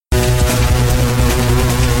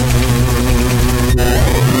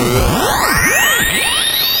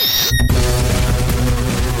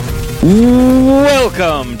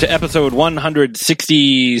Welcome to episode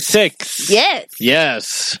 166.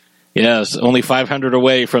 Yes. Yes. Only 500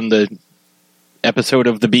 away from the episode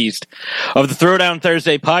of The Beast of the Throwdown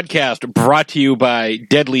Thursday podcast, brought to you by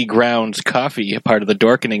Deadly Grounds Coffee, a part of the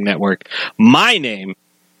Dorkening Network. My name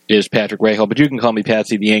is Patrick Rahal, but you can call me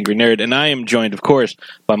Patsy the Angry Nerd, and I am joined, of course,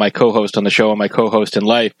 by my co-host on the show and my co-host in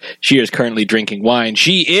life. She is currently drinking wine.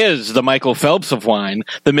 She is the Michael Phelps of wine,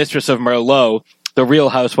 the mistress of Merlot, the Real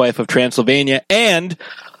Housewife of Transylvania, and,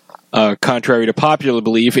 contrary to popular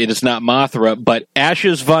belief, it is not Mothra, but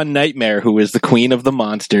Ashes Von Nightmare, who is the queen of the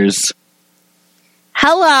monsters.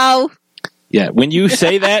 Hello. Yeah, when you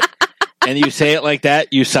say that, and you say it like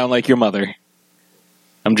that, you sound like your mother.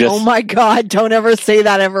 I'm just... Oh my God, don't ever say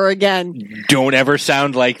that ever again. Don't ever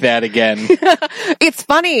sound like that again. It's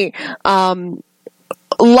funny. A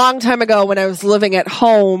long time ago when I was living at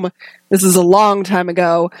home, this is a long time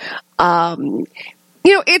ago,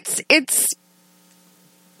 it's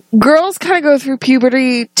girls kind of go through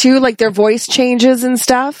puberty too, like their voice changes and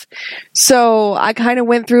stuff. So I kind of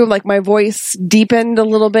went through, like, my voice deepened a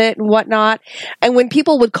little bit and whatnot. And when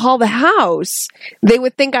people would call the house, they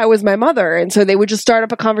would think I was my mother. And so they would just start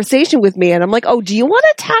up a conversation with me. And I'm like, oh, do you want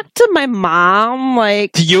to talk to my mom?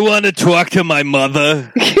 Like, do you want to talk to my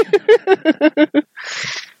mother?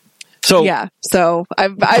 So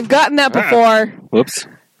I've gotten that before. Whoops.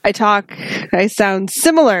 I sound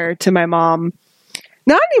similar to my mom.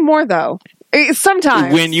 Not anymore, though.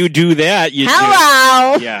 Sometimes. When you do that, you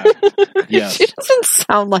Hello! do. Yeah. Yes. She doesn't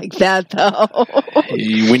sound like that, though.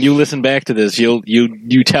 When you listen back to this, you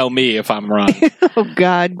tell me if I'm wrong. Oh,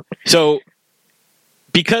 God. So,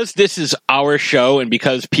 because this is our show, and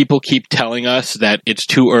because people keep telling us that it's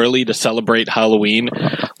too early to celebrate Halloween,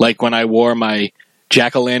 like when I wore my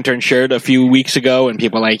jack-o'-lantern shirt a few weeks ago, and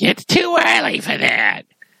people were like, it's too early for that.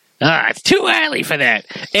 It's too early for that.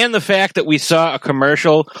 And the fact that we saw a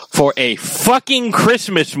commercial for a fucking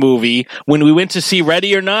Christmas movie when we went to see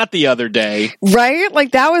Ready or Not the other day. Right?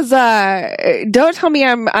 Like, that was, don't tell me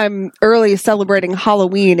I'm early celebrating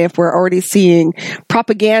Halloween if we're already seeing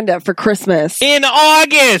propaganda for Christmas. In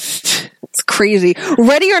August! It's crazy.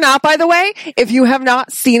 Ready or Not, by the way, if you have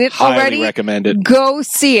not seen it Highly already, recommend it. Go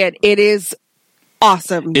see it. It is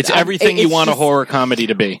awesome. It's everything you want a horror comedy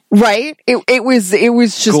to be. Right? It was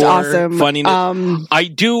just Gore, awesome. Funniness. I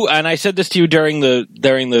do, and I said this to you during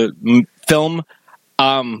the film.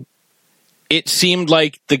 It seemed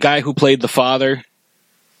like the guy who played the father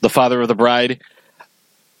of the bride,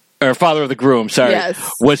 or father of the groom, sorry,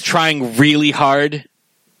 yes, was trying really hard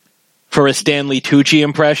for a Stanley Tucci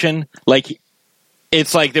impression. Like,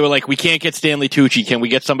 it's like they were like, we can't get Stanley Tucci. Can we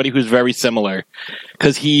get somebody who's very similar?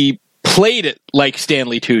 Because he played it like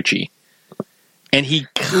Stanley Tucci, and he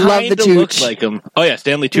kind of looks like him. Oh yeah,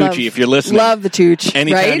 Stanley Tucci. If you're listening, love the Tucci.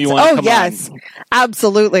 Anytime right? you want to come yes, on,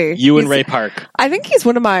 absolutely. You and Ray Park. I think he's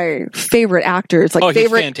one of my favorite actors. Like,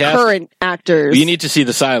 favorite current actors. You need to see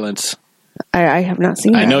The Silence. I have not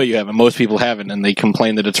seen it. I know you haven't. Most people haven't, and they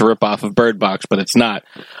complain that it's a ripoff of Bird Box, but it's not.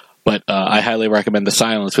 But I highly recommend The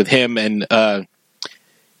Silence with him and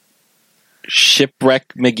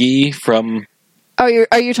Shipwreck McGee from... Oh,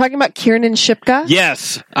 are you talking about Kiernan Shipka?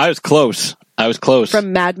 Yes, I was close.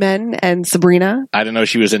 From Mad Men and Sabrina. I didn't know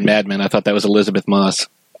she was in Mad Men. I thought that was Elizabeth Moss.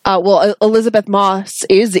 Well, Elizabeth Moss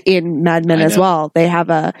is in Mad Men as well. They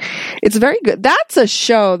have it's very good. That's a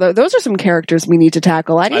show, though. Those are some characters we need to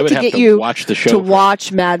tackle. I need to get you watch the show to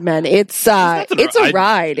watch Mad Men. It's a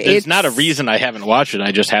ride. It's not a reason I haven't watched it.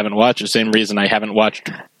 I just haven't watched the same reason I haven't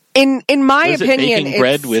watched. In my opinion, Baking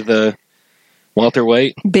Bread with Walter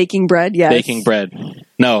White? Baking Bread, yes. Baking Bread.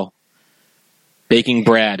 No. Baking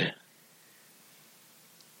Brad.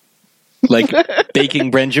 Like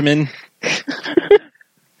Baking Benjamin.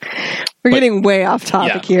 We're getting way off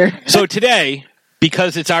topic here. So today,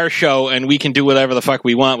 because it's our show and we can do whatever the fuck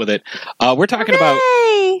we want with it, we're talking about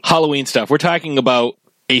Halloween stuff. We're talking about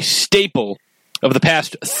a staple of the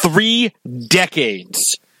past 3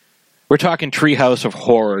 decades. We're talking Treehouse of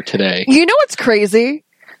Horror today. You know what's crazy?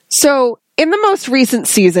 So, in the most recent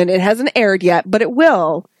season, it hasn't aired yet, but it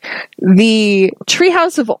will. The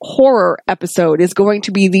Treehouse of Horror episode is going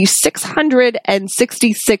to be the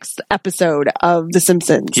 666th episode of The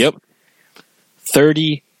Simpsons. Yep.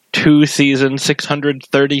 32 seasons,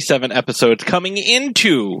 637 episodes coming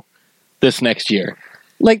into this next year.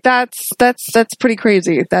 Like, that's pretty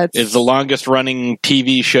crazy. It's the longest running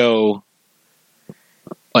TV show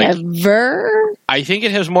ever. I think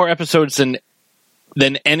it has more episodes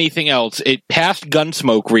than anything else. It passed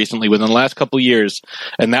Gunsmoke recently within the last couple of years,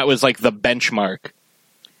 and that was like the benchmark.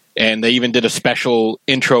 And they even did a special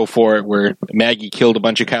intro for it where Maggie killed a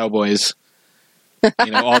bunch of cowboys.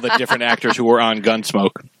 all the different actors who were on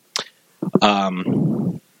Gunsmoke.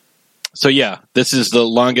 So yeah, this is the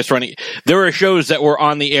longest running. There are shows that were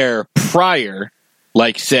on the air prior,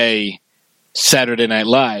 like say Saturday Night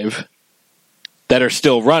Live, that are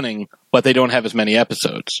still running, but they don't have as many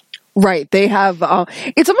episodes. Right. They have.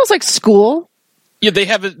 It's almost like school. Yeah, they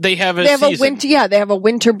have a a winter. Yeah, they have a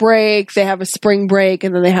winter break. They have a spring break,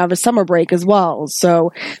 and then they have a summer break as well.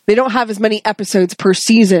 So they don't have as many episodes per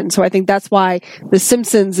season. So I think that's why The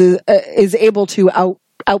Simpsons is able to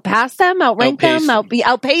outpace them,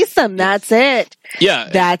 outpace them. That's it. Yeah,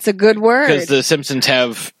 that's a good word. Because The Simpsons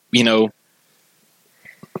have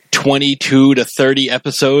 22 to 30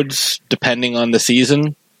 episodes depending on the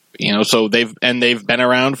season. So they've been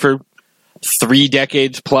around for 3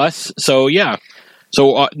 decades plus. So yeah.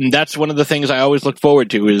 So that's one of the things I always look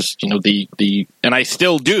forward to is, and I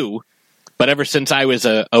still do, but ever since I was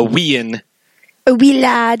a wee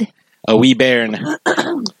lad, a wee bairn,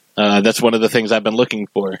 that's one of the things I've been looking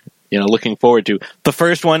forward to. The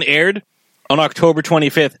first one aired on October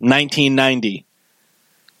 25th, 1990.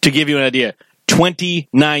 To give you an idea,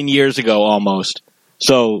 29 years ago almost.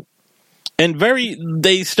 So, and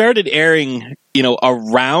they started airing,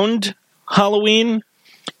 around Halloween.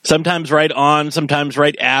 Sometimes right on, sometimes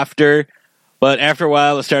right after. But after a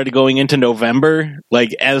while, it started going into November,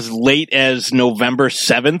 like as late as November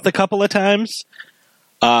 7th a couple of times.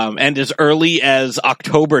 And as early as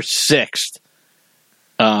October 6th.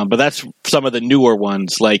 But that's some of the newer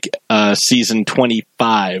ones, like season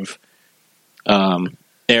 25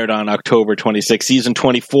 aired on October 26th. Season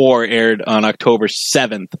 24 aired on October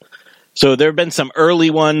 7th. So there have been some early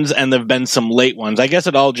ones and there have been some late ones. I guess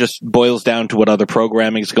it all just boils down to what other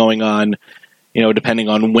programming is going on, depending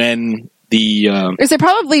on when it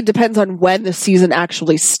probably depends on when the season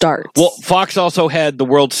actually starts. Well, Fox also had the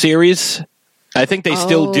World Series. I think they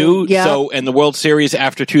still do. Yeah. So, and the World Series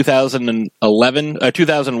after 2001,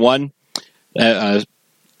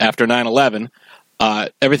 after 9/11,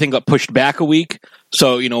 everything got pushed back a week.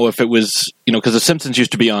 So, if it was, because The Simpsons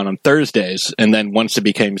used to be on Thursdays, and then once it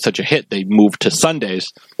became such a hit, they moved to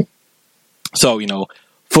Sundays. So,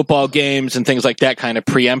 football games and things like that kind of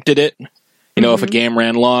preempted it. If a game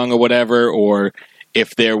ran long or whatever, or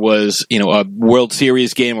if there was, a World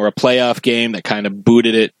Series game or a playoff game that kind of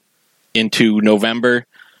booted it into November.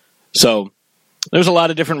 So, there's a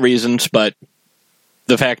lot of different reasons, but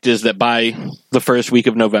the fact is that by the first week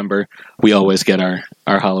of November, we always get our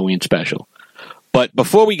Halloween special. But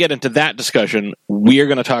before we get into that discussion, we are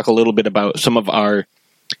going to talk a little bit about some of our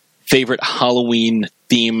favorite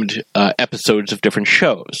Halloween-themed episodes of different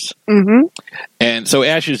shows. Mm-hmm. And so,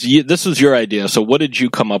 Ashes, this was your idea. So what did you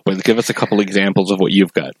come up with? Give us a couple examples of what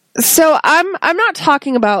you've got. So I'm not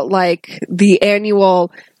talking about, like, the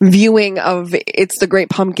annual viewing of It's the Great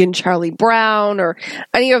Pumpkin, Charlie Brown, or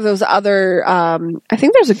any of those other, I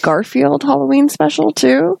think there's a Garfield Halloween special,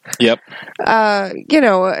 too. Yep.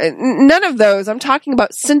 None of those. I'm talking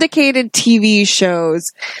about syndicated TV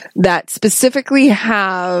shows that specifically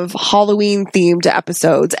have Halloween-themed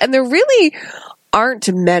episodes. And there really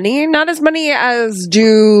aren't many, not as many as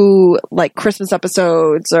do like Christmas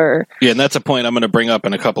episodes or. Yeah, and that's a point I'm going to bring up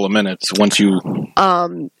in a couple of minutes once you.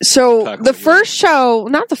 So the first show,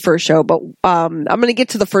 not the first show, but I'm going to get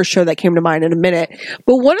to the first show that came to mind in a minute.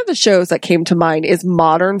 But one of the shows that came to mind is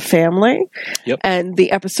Modern Family. Yep. And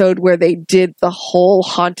the episode where they did the whole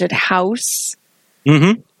haunted house.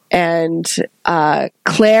 Mm-hmm. And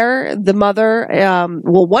Claire, the mother,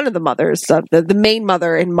 one of the mothers, the main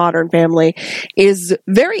mother in Modern Family, is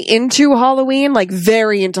very into Halloween, like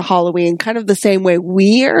very into Halloween, kind of the same way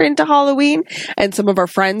we are into Halloween, and some of our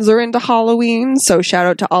friends are into Halloween. So shout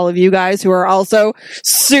out to all of you guys who are also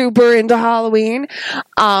super into Halloween.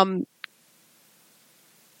 I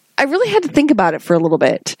really had to think about it for a little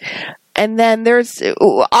bit. And then there's,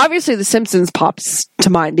 obviously The Simpsons pops to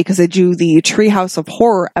mind because they do the Treehouse of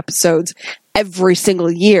Horror episodes every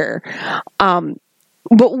single year. But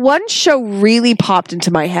one show really popped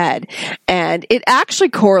into my head, and it actually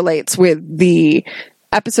correlates with the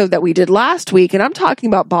episode that we did last week, and I'm talking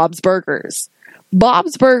about Bob's Burgers.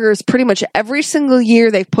 Bob's Burgers, pretty much every single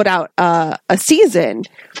year they've put out a season,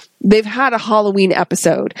 they've had a Halloween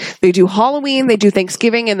episode. They do Halloween, they do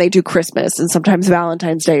Thanksgiving, and they do Christmas, and sometimes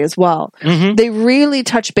Valentine's Day as well. Mm-hmm. They really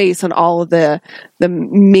touch base on all of the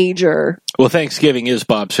major. Well, Thanksgiving is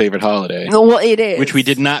Bob's favorite holiday. Well, it is, which we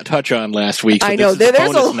did not touch on last week. So I know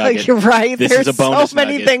there's right. There's so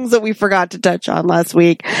many things that we forgot to touch on last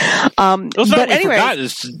week. But anyway,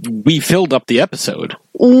 we filled up the episode.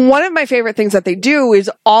 One of my favorite things that they do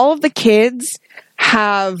is all of the kids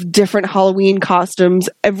have different Halloween costumes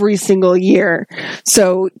every single year.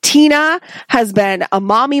 So Tina has been a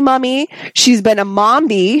mommy mummy. She's been a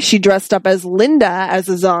mombi. She dressed up as Linda as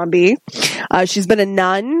a zombie. She's been a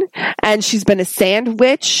nun, and she's been a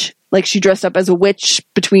sandwich. Like, she dressed up as a witch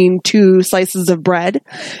between two slices of bread.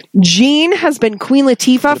 Jean has been Queen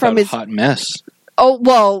Latifah from his Hot Mess. Oh,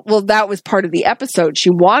 well, that was part of the episode. She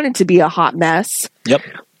wanted to be a hot mess. Yep.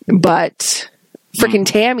 But freaking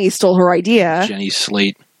Tammy stole her idea. Jenny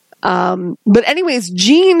Slate. But anyways,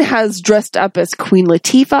 Jean has dressed up as Queen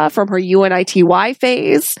Latifah from her UNITY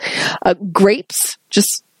phase. Grapes,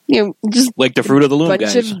 just like the Fruit of the Loom bunch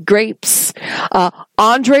guys. of grapes.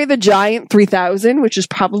 Andre the Giant 3000, which is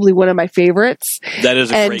probably one of my favorites. That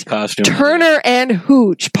is a great costume. Turner and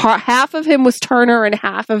Hooch. Half of him was Turner and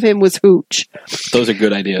half of him was Hooch. Those are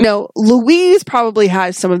good ideas. No, Louise probably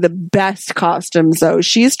has some of the best costumes, though.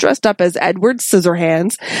 She's dressed up as Edward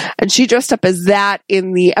Scissorhands, and she dressed up as that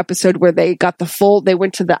in the episode where they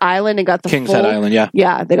went to the island and got the King's Head Island, yeah.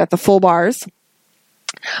 Yeah, they got the full bars.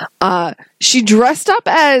 She dressed up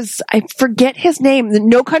as, I forget his name, the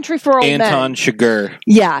No Country for Old Men. Anton Chigurh.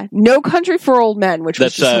 Yeah, No Country for Old Men, which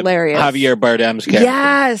was just hilarious. Javier Bardem's character.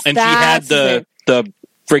 Yes, and she had the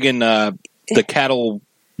friggin' the cattle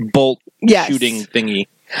bolt shooting thingy.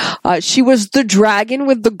 She was the dragon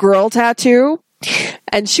with the girl tattoo,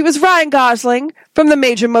 and she was Ryan Gosling from the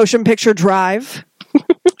Major Motion Picture Drive.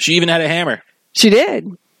 She even had a hammer. She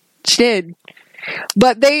did.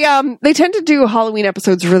 But they tend to do Halloween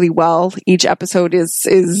episodes really well. Each episode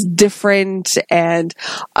is different, and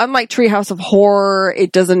unlike Treehouse of Horror,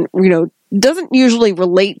 it doesn't usually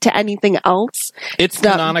relate to anything else. It's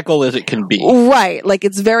canonical as it can be. Right, like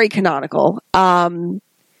it's very canonical.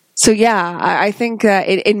 So yeah, I think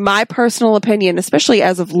in my personal opinion, especially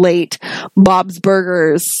as of late, Bob's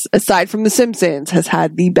Burgers, aside from The Simpsons, has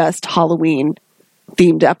had the best Halloween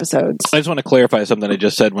themed episodes. I just want to clarify something I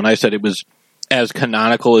just said. When I said it was as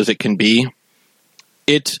canonical as it can be,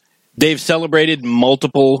 they've celebrated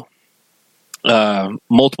multiple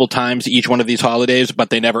times each one of these holidays, but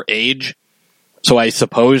they never age. So I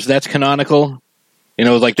suppose that's canonical.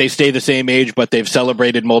 Like they stay the same age, but they've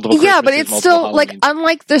celebrated multiple. Yeah, but it's still like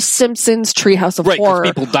unlike The Simpsons Treehouse of Horror,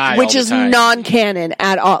 people die which is non-canon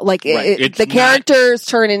at all. Like the characters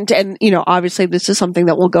turn into, and obviously this is something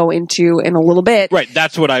that we'll go into in a little bit. Right,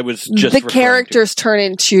 that's what I was just. The characters turn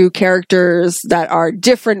into characters that are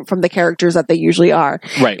different from the characters that they usually are.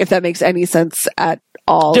 Right, if that makes any sense at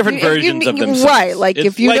all. Different versions of themselves. Right, like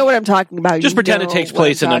if you know what I'm talking about, just pretend it takes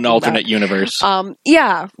place in an alternate universe.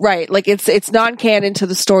 Yeah, right. Like it's non-canon to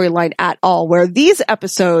the storyline at all, where these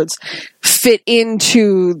episodes fit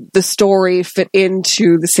into the story, fit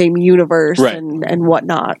into the same universe, right, and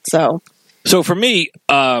whatnot. So for me,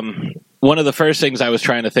 one of the first things I was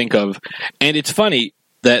trying to think of, and it's funny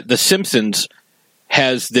that The Simpsons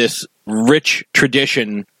has this rich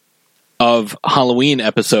tradition of Halloween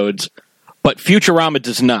episodes, but Futurama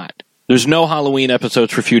does not. There's no Halloween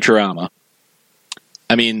episodes for Futurama.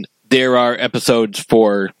 I mean, there are episodes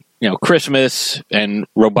for Christmas and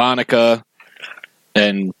Robonica,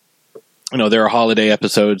 and there are holiday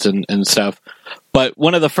episodes and stuff. But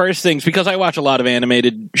one of the first things, because I watch a lot of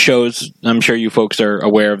animated shows, I'm sure you folks are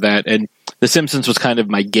aware of that, and The Simpsons was kind of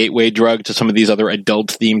my gateway drug to some of these other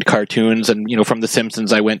adult-themed cartoons. And from The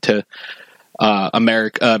Simpsons, I went to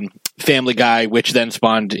Family Guy, which then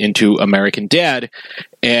spawned into American Dad.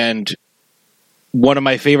 And one of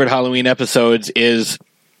my favorite Halloween episodes is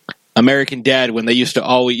American Dad, when they used to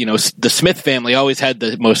always, the Smith family always had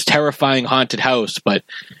the most terrifying haunted house, but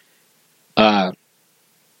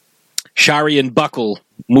Shari and Buckle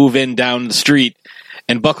move in down the street,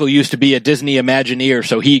 and Buckle used to be a Disney Imagineer,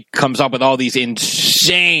 so he comes up with all these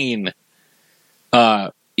insane,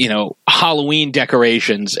 Halloween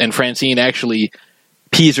decorations, and Francine actually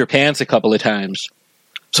pees her pants a couple of times.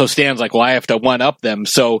 So Stan's like, well, I have to one-up them.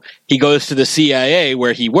 So he goes to the CIA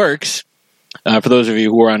where he works. For those of you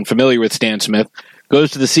who are unfamiliar with Stan Smith,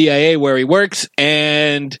 goes to the CIA where he works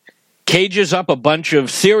and cages up a bunch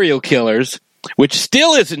of serial killers, which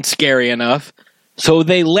still isn't scary enough, so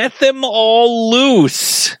they let them all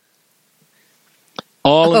loose.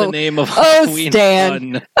 All in the name of Halloween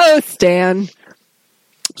fun. Oh, Stan.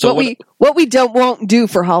 So what we won't do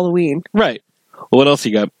for Halloween. Right. Well, what else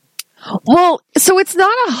you got? Well, so it's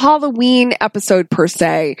not a Halloween episode per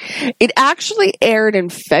se. It actually aired in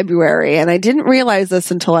February, and I didn't realize this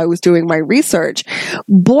until I was doing my research.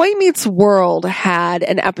 Boy Meets World had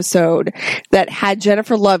an episode that had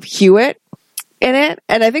Jennifer Love Hewitt in it,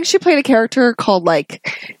 and I think she played a character called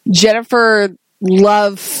Jennifer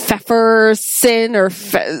Love Pfefferson or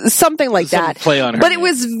something like Some that. play on her But name. it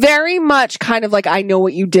was very much kind of like I Know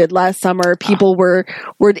What You Did Last Summer. People were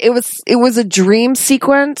it was a dream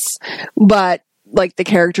sequence, but like the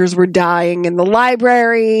characters were dying in the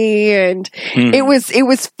library, and it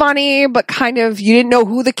was funny, but kind of you didn't know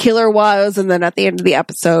who the killer was, and then at the end of the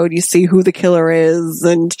episode you see who the killer is,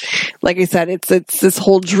 and like I said, it's this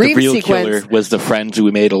whole dream the real sequence. killer was the friends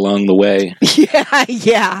we made along the way.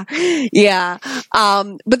 Yeah.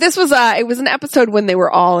 But this was it was an episode when they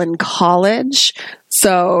were all in college.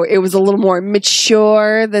 So it was a little more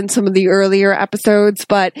mature than some of the earlier episodes.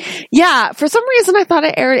 But yeah, for some reason I thought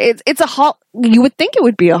it aired. You would think it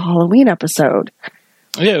would be a Halloween episode.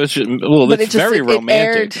 Yeah, it was it's very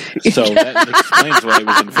romantic. So that explains why it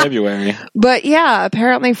was in February. But yeah,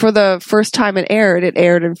 apparently for the first time it aired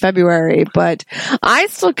in February. But I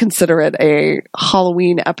still consider it a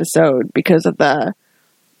Halloween episode because of the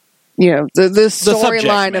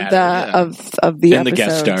storyline of the and episode. The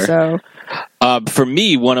guest star. So. For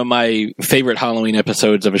me, one of my favorite Halloween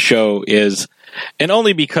episodes of a show is, and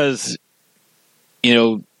only because,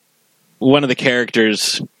 one of the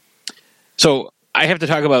characters. So I have to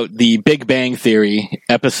talk about the Big Bang Theory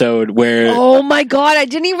episode where. Oh my God! I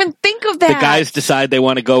didn't even think of that. The guys decide they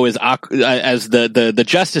want to go as the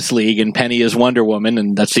Justice League, and Penny is Wonder Woman,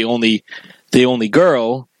 and that's the only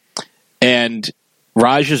girl, and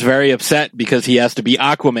Raj is very upset because he has to be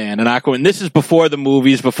Aquaman. And Aquaman, this is before the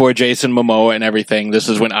movies, before Jason Momoa and everything. This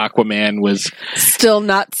is when Aquaman was still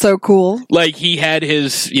not so cool. Like he had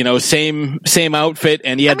his, same outfit,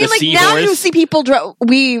 and he had the seahorse. Now you see people.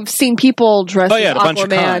 We've seen people dressed as at a Aquaman, bunch of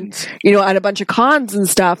cons. At a bunch of cons and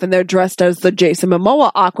stuff, and they're dressed as the Jason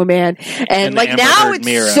Momoa Aquaman. And like now it's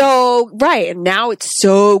Mira. so right, and now it's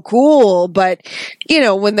so cool. But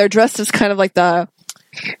when they're dressed as kind of like the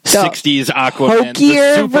 60s Aquaman, the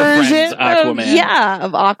hokier Super version Friends Aquaman.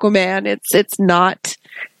 of Aquaman. It's not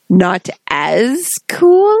as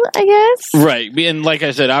cool, I guess. Right. And like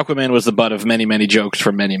I said, Aquaman was the butt of many, many jokes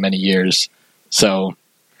for many, many years. So,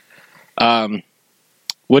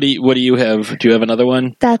 what do you have? Do you have another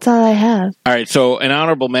one? That's all I have. All right. So an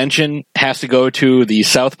honorable mention has to go to the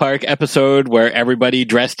South Park episode where everybody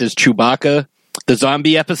dressed as Chewbacca, the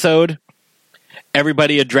zombie episode.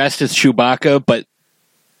 Everybody addressed as Chewbacca, but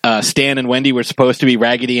Stan and Wendy were supposed to be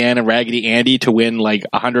Raggedy Ann and Raggedy Andy to win like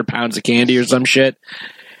 100 pounds of candy or some shit.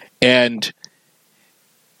 And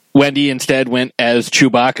Wendy instead went as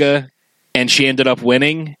Chewbacca, and she ended up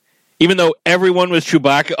winning, even though everyone was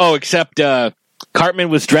Chewbacca. Oh, except Cartman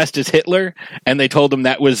was dressed as Hitler, and they told him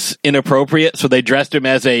that was inappropriate, so they dressed him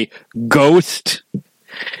as a ghost.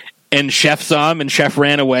 And Chef saw him, and Chef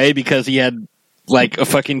ran away because he had like a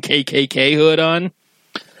fucking KKK hood on.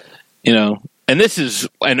 And this is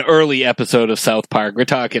an early episode of South Park. We're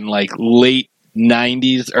talking like late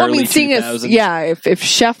 90s, early 2000s. If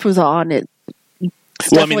Chef was on it.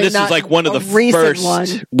 This is like one of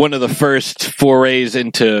the first forays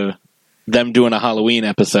into them doing a Halloween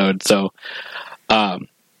episode. So, I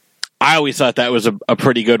always thought that was a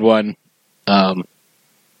pretty good one,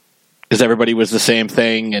 because everybody was the same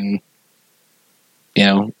thing, and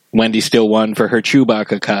Wendy still won for her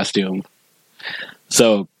Chewbacca costume.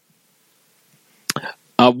 So.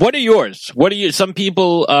 What are yours? Some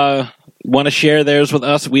people want to share theirs with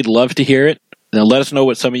us. We'd love to hear it. Now, let us know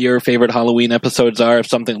what some of your favorite Halloween episodes are. If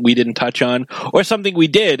something we didn't touch on, or something we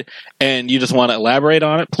did, and you just want to elaborate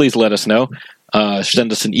on it, please let us know.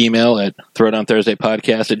 Send us an email at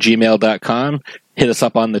throwdownthursdaypodcast@gmail.com. Hit us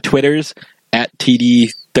up on the Twitters at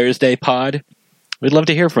TDThursdayPod. We'd love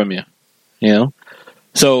to hear from you.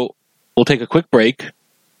 So we'll take a quick break,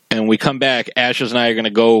 and when we come back, Ashes and I are going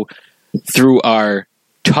to go through our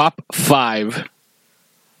top 5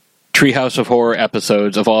 Treehouse of Horror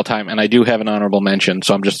episodes of all time, and I do have an honorable mention,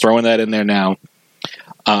 so I'm just throwing that in there now.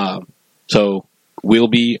 So we'll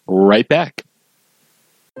be right back.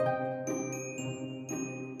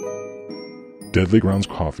 Deadly Grounds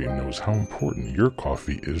Coffee knows how important your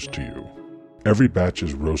coffee is to you. Every batch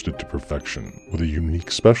is roasted to perfection with a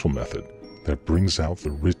unique special method that brings out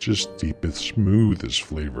the richest, deepest, smoothest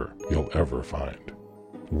flavor you'll ever find.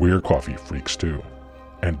 We're coffee freaks too,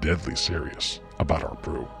 and deadly serious about our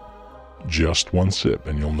brew. Just one sip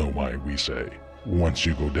and you'll know why we say, once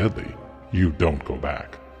you go deadly, you don't go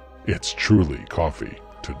back. It's truly coffee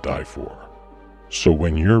to die for. So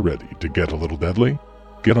when you're ready to get a little deadly,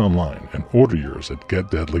 get online and order yours at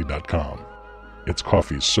getdeadly.com. It's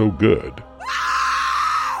coffee so good,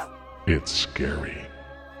 it's scary.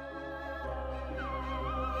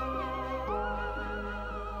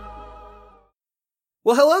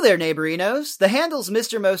 Well, hello there, neighborinos. The handle's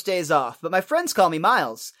Mr. Most Days Off, but my friends call me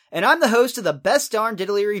Miles, and I'm the host of the Best Darn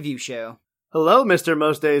Diddly Review Show. Hello, Mr.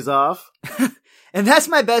 Most Days Off. And that's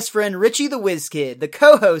my best friend Richie the Whiz Kid, the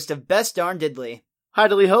co-host of Best Darn Diddly.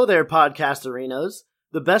 Hidely ho there, podcastarinos.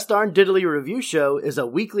 The Best Darn Diddly Review Show is a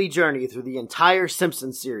weekly journey through the entire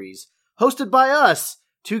Simpsons series, hosted by us,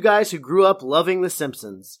 two guys who grew up loving The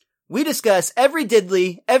Simpsons. We discuss every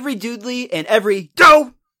diddly, every doodly, and every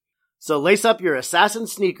dough! So lace up your assassin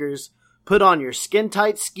sneakers, put on your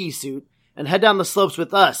skin-tight ski suit, and head down the slopes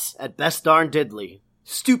with us at Best Darn Diddly.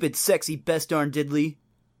 Stupid, sexy Best Darn Diddly.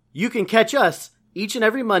 You can catch us each and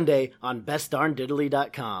every Monday on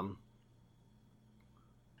bestdarndiddly.com.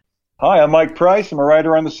 Hi, I'm Mike Price. I'm a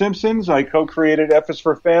writer on The Simpsons. I co-created F is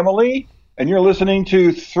for Family, and you're listening to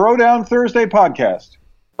Throwdown Thursday podcast.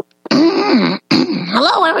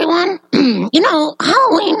 Hello, everyone.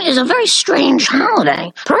 Halloween is a very strange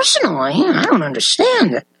holiday. Personally, I don't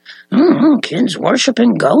understand it. Kids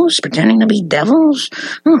worshiping ghosts, pretending to be devils.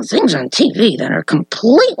 Things on TV that are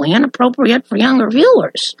completely inappropriate for younger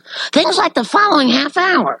viewers. Things like the following half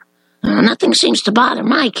hour. Nothing seems to bother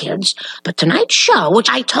my kids, but tonight's show, which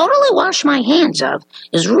I totally wash my hands of,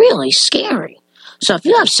 is really scary. So if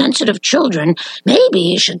you have sensitive children, maybe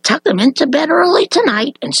you should tuck them into bed early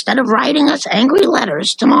tonight instead of writing us angry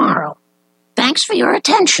letters tomorrow. Thanks for your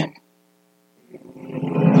attention.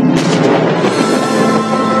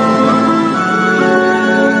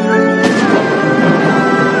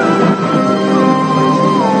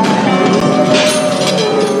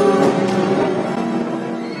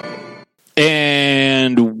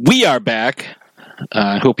 And we are back.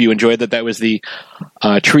 I hope you enjoyed that. That was the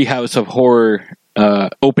Treehouse of Horror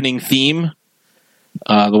opening theme,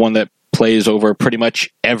 the one that plays over pretty much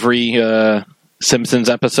every Simpsons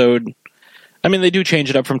episode. I mean, they do change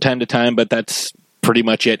it up from time to time, but that's pretty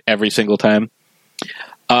much it every single time.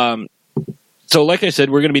 So like I said,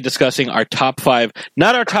 we're going to be discussing our top 5,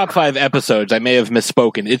 not our top 5 episodes. I may have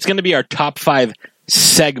misspoken. It's going to be our top 5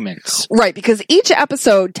 segments. Right, because each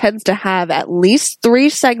episode tends to have at least 3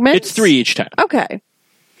 segments. It's 3 each time. Okay.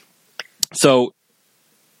 So,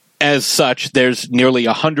 as such, there's nearly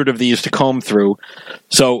 100 of these to comb through.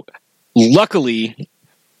 So, luckily,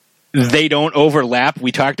 they don't overlap.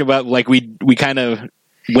 We talked about, we kind of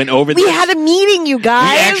went over this. We had a meeting, you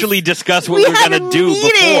guys. We actually discussed what we were going to do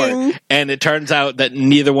before. And it turns out that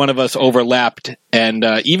neither one of us overlapped. And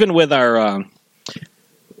even with our...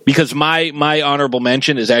 because my honorable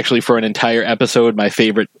mention is actually for an entire episode, my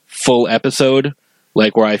favorite full episode,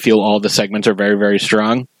 where I feel all the segments are very, very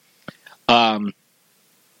strong.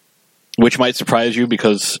 Which might surprise you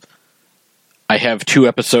because I have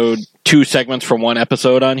 2 segments from one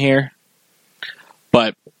episode on here.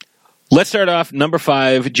 But let's start off number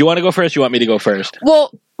 5. Do you want to go first? Or do you want me to go first?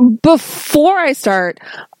 Well, before I start,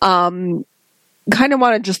 kind of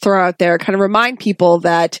want to just throw out there, kind of remind people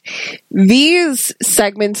that these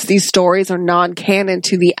segments, these stories are non-canon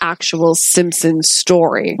to the actual Simpsons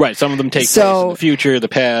story. Right. Some of them take place in the future, the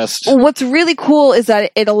past. What's really cool is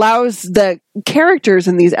that it allows the characters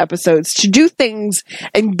in these episodes to do things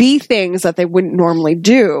and be things that they wouldn't normally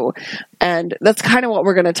do. And that's kind of what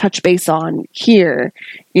we're going to touch base on here.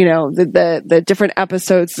 The different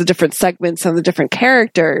episodes, the different segments, and the different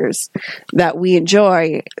characters that we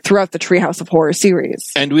enjoy throughout the Treehouse of Horror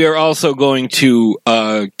series. And we are also going to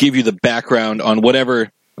give you the background on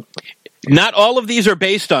whatever... Not all of these are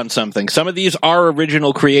based on something. Some of these are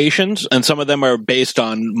original creations, and some of them are based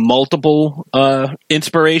on multiple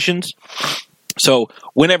inspirations. So,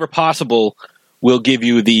 whenever possible, we'll give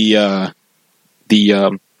you the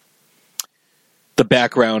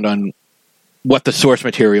background on what the source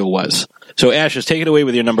material was. So, Ashes, take it away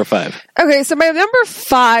with your number 5. Okay, so my number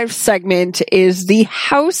 5 segment is the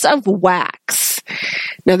House of Wax.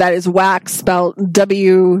 Now, that is wax spelled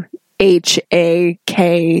CKS.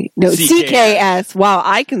 Wow,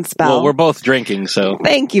 I can spell. Well, we're both drinking, so.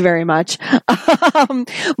 Thank you very much.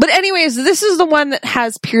 But anyways, this is the one that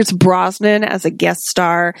has Pierce Brosnan as a guest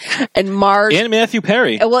star and Marge. And Matthew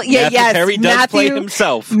Perry. Well, yeah, Matthew Perry does play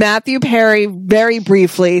himself. Matthew Perry, very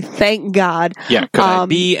briefly, thank God. Yeah, could I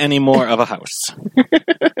be any more of a house?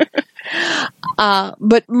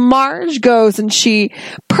 But Marge goes and she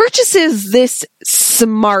purchases this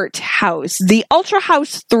smart house, the Ultra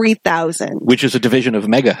House 3000. Which is a division of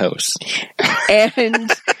Mega House.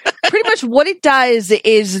 And pretty much what it does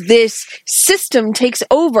is this system takes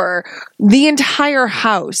over the entire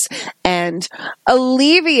house and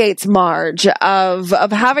alleviates Marge of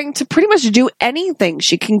having to pretty much do anything.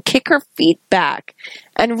 She can kick her feet back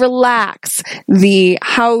and relax. The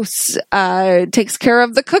house takes care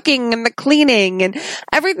of the cooking and the cleaning and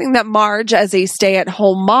everything that Marge, as a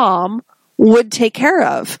stay-at-home mom, would take care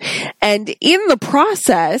of. And in the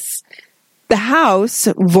process, the house,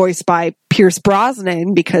 voiced by Pierce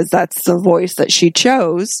Brosnan, because that's the voice that she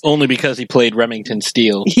chose. Only because he played Remington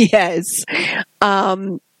Steele. Yes.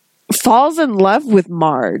 Falls in love with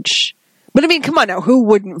Marge. But I mean, come on now, who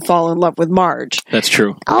wouldn't fall in love with Marge? That's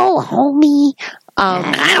true. Oh, homie.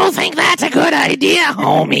 I don't think that's a good idea,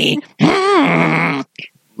 homie.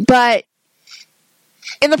 But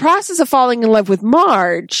in the process of falling in love with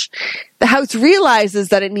Marge, the house realizes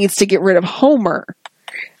that it needs to get rid of Homer.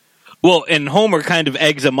 Well, and Homer kind of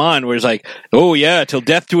eggs him on, where he's like, oh yeah, till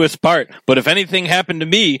death do us part. But if anything happened to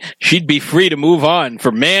me, she'd be free to move on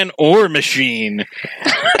for man or machine.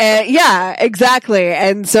 Yeah, exactly.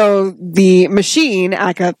 And so the machine,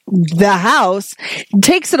 the house,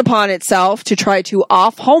 takes it upon itself to try to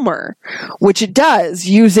off Homer, which it does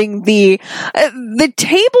using the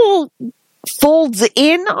table folds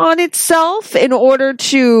in on itself in order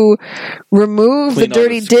to remove Clean the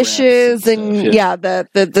dirty all the scraps dishes and and stuff,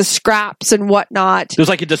 the scraps and whatnot. There's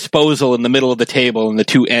like a disposal in the middle of the table, and the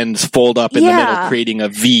two ends fold up in the middle, creating a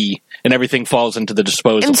V, and everything falls into the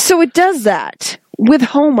disposal. And so it does that with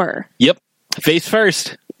Homer. Yep. Face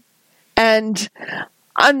first. And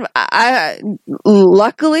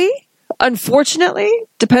luckily, unfortunately,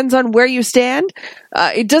 depends on where you stand,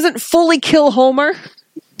 it doesn't fully kill Homer.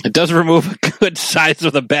 It does remove a good size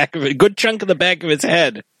of the back of it, a good chunk of the back of his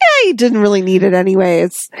head. Yeah, he didn't really need it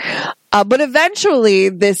anyways. But eventually,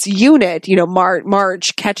 this unit,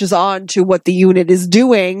 Marge catches on to what the unit is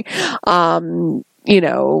doing.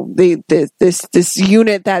 This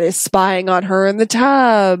unit that is spying on her in the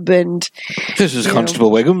tub, and this is Constable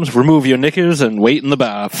Wiggums. Remove your knickers and wait in the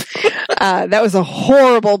bath. That was a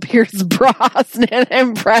horrible Pierce Brosnan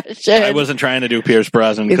impression. I wasn't trying to do Pierce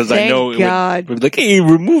Brosnan because I know God. it would be like, hey,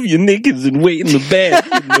 remove your knickers and wait in the bath.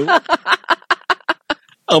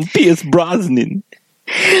 I'm Pierce Brosnan.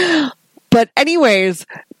 But anyways,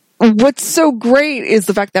 what's so great is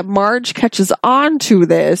the fact that Marge catches on to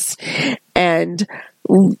this, and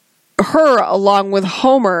her, along with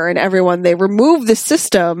Homer and everyone, they remove the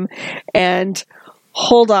system, and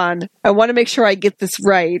hold on, I want to make sure I get this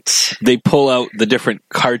right. They pull out the different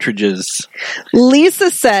cartridges. Lisa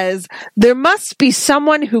says, there must be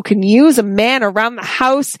someone who can use a man around the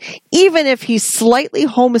house, even if he's slightly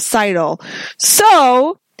homicidal.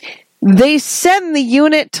 So, they send the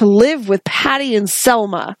unit to live with Patty and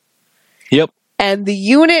Selma. Yep. And the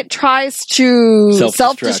unit tries to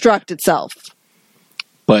self-destruct itself.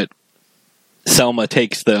 But Selma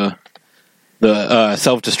takes the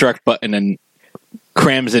self-destruct button and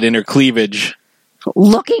crams it in her cleavage.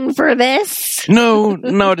 Looking for this? No,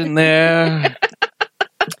 not in there.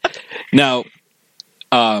 Now,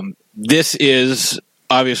 this is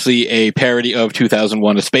obviously a parody of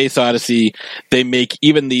 2001: A Space Odyssey. They make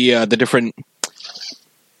even the different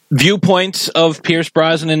viewpoints of Pierce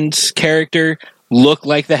Brosnan's character look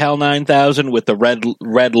like the HAL 9000 with the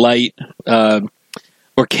red light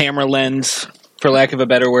or camera lens, for lack of a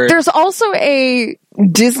better word. There's also a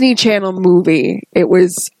Disney Channel movie. It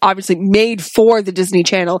was obviously made for the Disney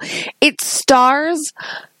Channel. It stars,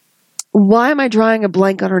 why am I drawing a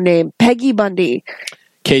blank on her name? Peggy Bundy.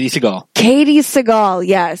 Katie Seagal. Katie Seagal,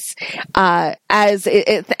 yes. I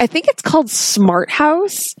think it's called Smart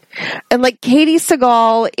House. And like Katie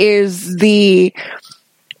Seagal is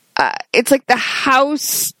it's like the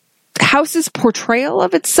house's portrayal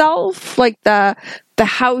of itself. Like the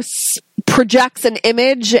house projects an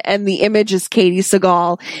image, and the image is Katie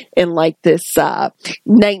Seagal in like this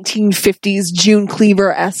 1950s June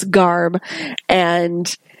Cleaver-esque garb.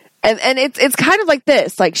 And it's kind of like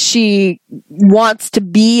this, like she wants to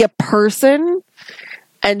be a person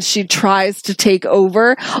and she tries to take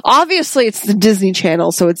over. Obviously it's the Disney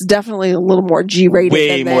Channel, so it's definitely a little more G-rated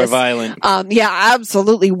way than this. more violent. Yeah,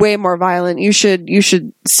 absolutely way more violent. You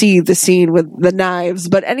should see the scene with the knives.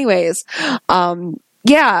 But anyways,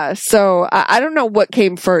 yeah, so I don't know what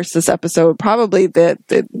came first this episode. Probably this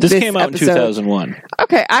came out episode. in 2001.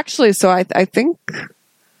 Okay, actually, so I think,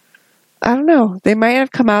 I don't know. They might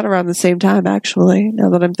have come out around the same time, actually,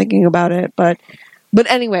 now that I'm thinking about it. But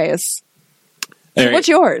anyways. So All right. what's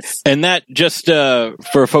yours? And that, just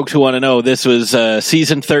for folks who want to know, this was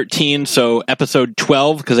season 13, so episode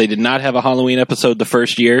 12, because I did not have a Halloween episode the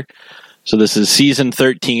first year. So this is season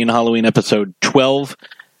 13, Halloween episode 12,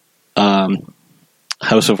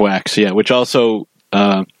 House of Wax, yeah, which also,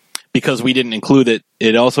 because we didn't include it,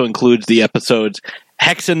 it also includes the episodes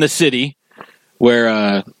Hex in the City,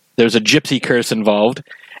 where there's a gypsy curse involved,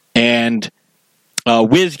 and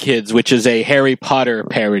Whiz Kids, which is a Harry Potter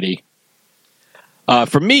parody.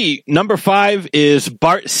 For me, number 5 is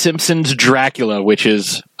Bart Simpson's Dracula, which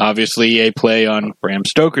is obviously a play on Bram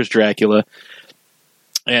Stoker's Dracula.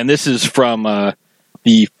 And this is from the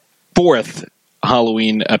 4th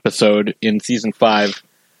Halloween episode in season 5.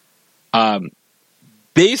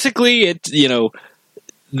 Basically,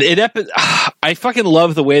 I fucking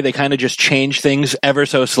love the way they kind of just change things ever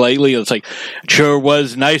so slightly. It's like, sure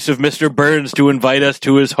was nice of Mr. Burns to invite us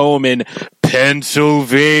to his home in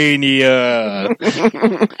Pennsylvania.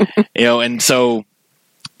 And so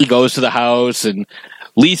he goes to the house, and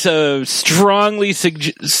Lisa strongly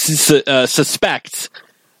suspects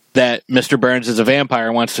that Mr. Burns is a vampire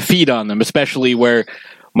and wants to feed on them, especially where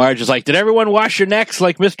Marge is like, did everyone wash your necks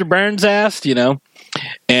like Mr. Burns asked,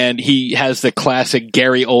 And he has the classic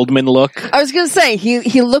Gary Oldman look. I was going to say,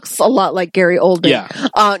 he looks a lot like Gary Oldman. Yeah.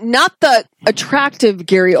 Not the attractive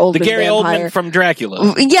Gary Oldman The Gary vampire. Oldman from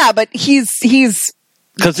Dracula. Yeah, but he's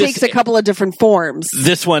takes a couple of different forms.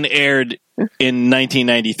 This one aired in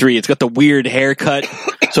 1993. It's got the weird haircut,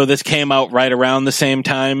 so this came out right around the same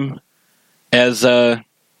time as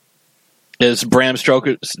Bram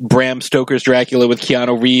Stoker's Dracula with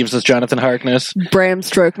Keanu Reeves as Jonathan Harkness. Bram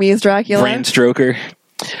Stroke Me as Dracula. Bram Stoker.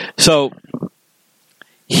 So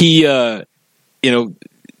he, Mr.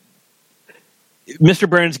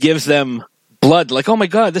 Burns gives them blood, like, oh my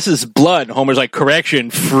god, this is blood. Homer's like,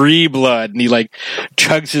 correction, free blood. And he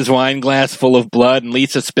chugs his wine glass full of blood, and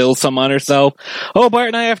Lisa spills some on herself. Oh, Bart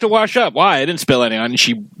and I have to wash up. Why? I didn't spill any on. And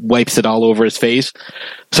she wipes it all over his face.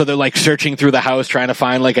 So they're searching through the house trying to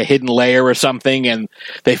find a hidden layer or something, and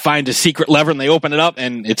they find a secret lever and they open it up,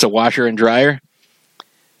 and it's a washer and dryer.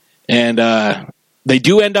 And they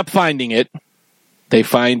do end up finding it. They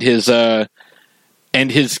find his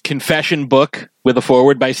confession book with a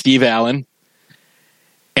foreword by Steve Allen.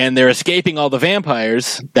 And they're escaping all the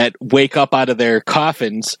vampires that wake up out of their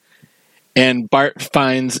coffins. And Bart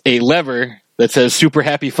finds a lever that says Super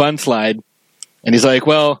Happy Fun Slide. And he's like,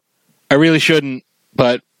 well, I really shouldn't,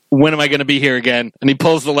 but when am I going to be here again? And he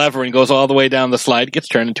pulls the lever and goes all the way down the slide, gets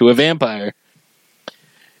turned into a vampire.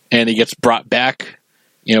 And he gets brought back,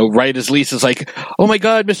 right as Lisa's like, oh my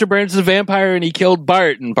god, Mr. Burns is a vampire and he killed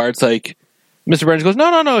Bart. And Bart's like, Mr. Burns goes,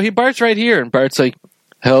 no, Bart's right here. And Bart's like,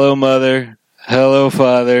 hello, Mother. Hello,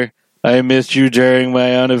 Father. I missed you during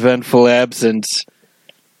my uneventful absence.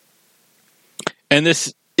 And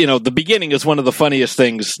this, the beginning is one of the funniest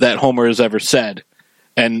things that Homer has ever said.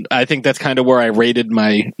 And I think that's kind of where I rated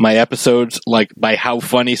my episodes, by how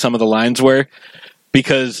funny some of the lines were.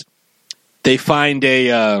 Because they find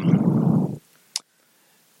there's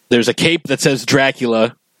a cape that says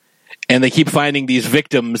Dracula, and they keep finding these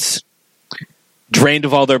victims drained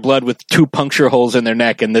of all their blood with 2 puncture holes in their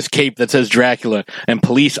neck, and this cape that says Dracula, and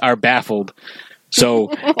police are baffled.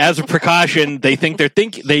 So, as a precaution, they think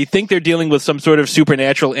they're dealing with some sort of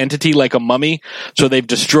supernatural entity like a mummy, so they've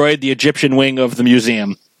destroyed the Egyptian wing of the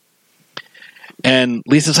museum. And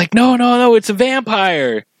Lisa's like, no, it's a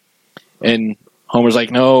vampire. And Homer's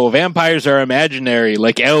like, no, vampires are imaginary,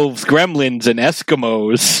 like elves, gremlins, and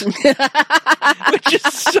Eskimos. Which is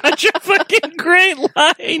such a fucking great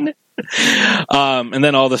line. And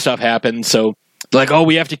then all the stuff happens, so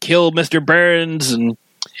we have to kill Mr. Burns, and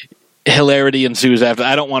hilarity ensues after.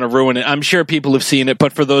 I don't want to ruin it. I'm sure people have seen it,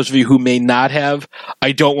 but for those of you who may not have,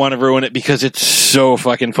 I don't want to ruin it because it's so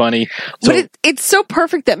fucking funny. So, but it's so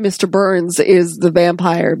perfect that Mr. Burns is the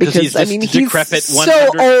vampire because he's decrepit, so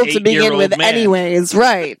old to begin with man. anyways,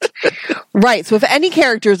 right? Right. So if any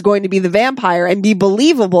character is going to be the vampire and be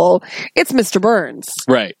believable, it's Mr. Burns.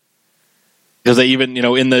 Right. Because they even,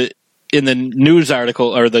 in the news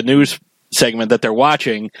article or the news segment that they're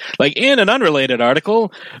watching, in an unrelated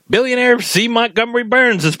article, billionaire C. Montgomery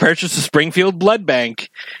Burns has purchased a Springfield blood bank.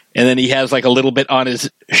 And then he has a little bit on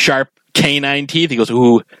his sharp canine teeth. He goes,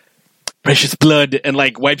 ooh, precious blood, and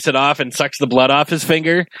wipes it off and sucks the blood off his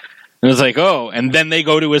finger. And it's oh, and then they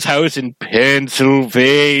go to his house in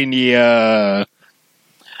Pennsylvania.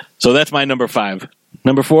 So that's my number 5.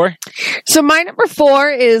 Number 4? So my number 4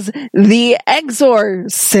 is The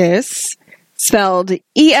Exorcist, spelled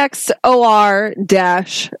EXOR-SIS.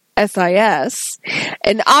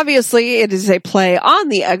 And obviously it is a play on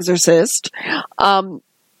The Exorcist.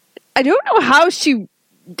 I don't know how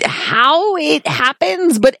it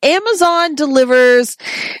happens, but Amazon delivers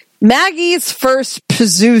Maggie's first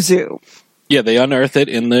Pazuzu. Yeah, they unearth it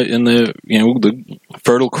in the the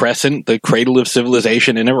Fertile Crescent, the cradle of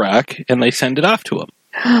civilization in Iraq, and they send it off to him.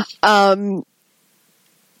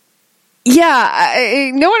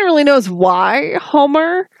 No one really knows why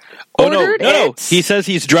Homer ordered it. No. He says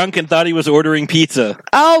he's drunk and thought he was ordering pizza.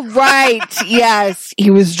 Oh, right. Yes.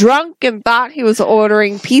 He was drunk and thought he was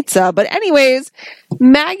ordering pizza. But anyways,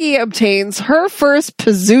 Maggie obtains her first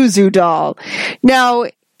Pazuzu doll. Now,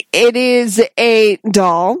 it is a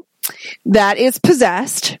doll that is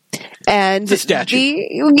possessed. And it's a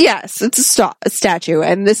statue. Yes, it's a statue.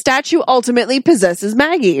 And the statue ultimately possesses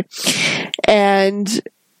Maggie. And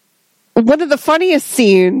one of the funniest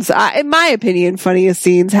scenes, in my opinion,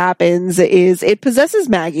 happens is it possesses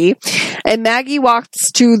Maggie, and Maggie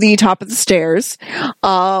walks to the top of the stairs,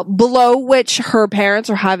 below which her parents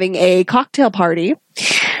are having a cocktail party,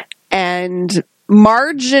 and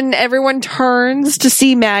Marge and everyone turns to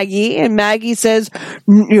see Maggie, and Maggie says,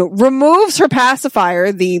 removes her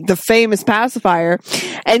pacifier, the famous pacifier,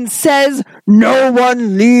 and says, "No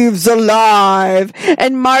one leaves alive."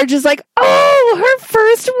 And Marge is like, "Oh, her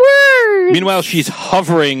first word." Meanwhile, she's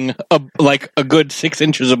hovering a good 6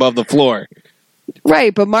 inches above the floor.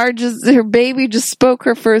 Right, but her baby just spoke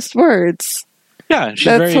her first words. Yeah, she's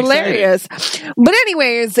That's very hilarious. excited. But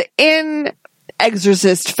anyways, in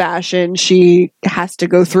exorcist fashion, she has to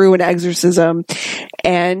go through an exorcism,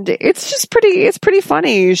 and it's pretty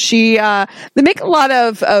funny. They make a lot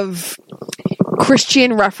of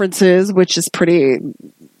Christian references, which is pretty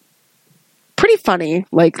funny,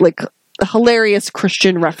 like hilarious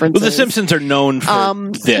Christian references. Well, the Simpsons are known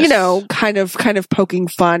for this. Kind of poking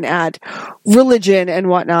fun at religion and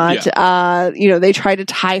whatnot. Yeah. They try to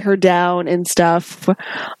tie her down and stuff.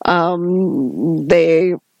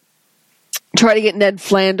 They try to get Ned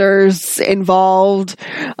Flanders involved,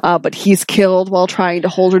 but he's killed while trying to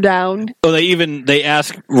hold her down. Oh, they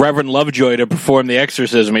ask Reverend Lovejoy to perform the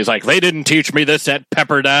exorcism. He's like, "They didn't teach me this at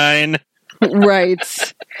Pepperdine."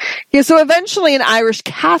 Right. Yeah, so eventually an Irish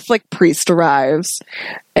Catholic priest arrives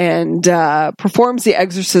and performs the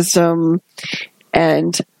exorcism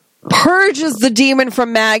and purges the demon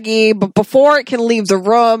from Maggie, but before it can leave the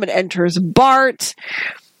room, it enters Bart.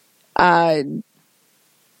 And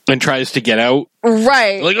tries to get out.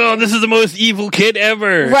 Right. Like, "Oh, this is the most evil kid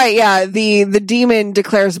ever." Right, yeah. The demon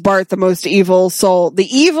declares Bart the most evil soul, the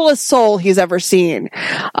evilest soul he's ever seen.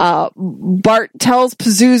 Bart tells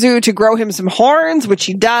Pazuzu to grow him some horns, which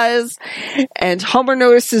he does, and Homer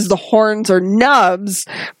notices the horns are nubs.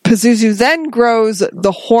 Pazuzu then grows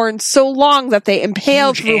the horns so long that they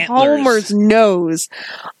impale Huge through antlers. Homer's nose.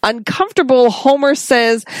 Uncomfortable, Homer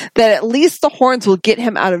says that at least the horns will get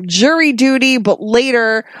him out of jury duty, but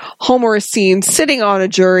later Homer is seen sitting on a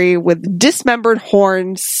jury with dismembered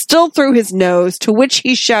horns still through his nose, to which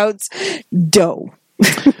he shouts, "Doe."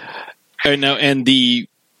 And the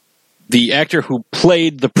actor who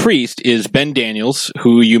played the priest is Ben Daniels,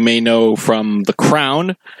 who you may know from The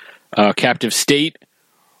Crown, Captive State,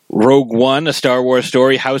 Rogue One, A Star Wars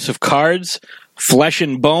Story, House of Cards, Flesh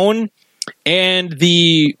and Bone, and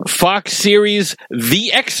the Fox series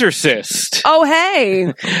The Exorcist. Oh,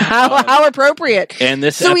 hey. How appropriate. And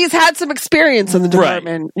this So he's had some experience in the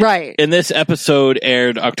department. Right. And this episode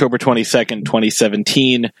aired October 22nd,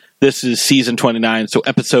 2017. This is season 29, so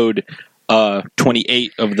episode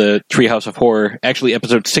 28 of the Treehouse of Horror. Actually,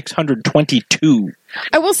 episode 622.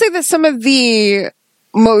 I will say that some of the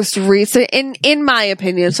most recent, in my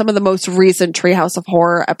opinion, some of the most recent Treehouse of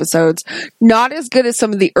Horror episodes, not as good as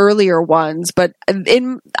some of the earlier ones, but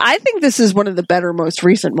I think this is one of the better, most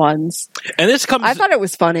recent ones. And this comes. I thought it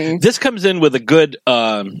was funny. This comes in with a good.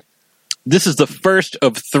 This is the first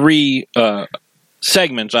of 3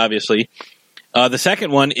 segments, obviously. The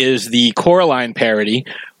second one is the Coraline parody,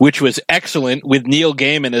 which was excellent, with Neil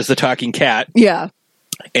Gaiman as the talking cat. Yeah.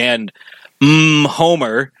 And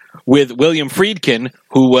Homer with William Friedkin,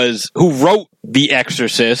 who wrote The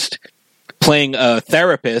Exorcist, playing a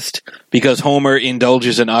therapist because Homer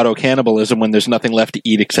indulges in auto-cannibalism when there's nothing left to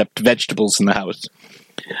eat except vegetables in the house.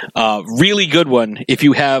 Really good one. If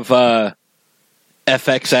you have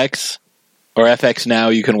FXX or FX Now,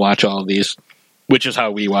 you can watch all of these, which is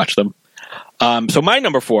how we watch them. So my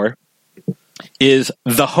number 4 is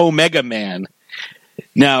The Homega Man.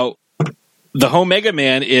 Now, The Homega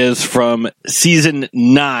Man is from season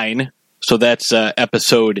 9, so that's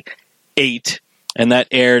episode 8, and that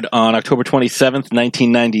aired on October 27th,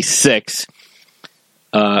 1996.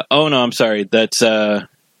 I'm sorry, that's October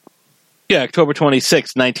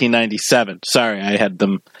 26th, 1997. Sorry, I had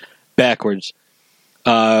them backwards.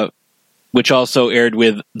 which also aired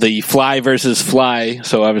with the Fly versus Fly.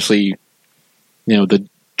 So obviously, the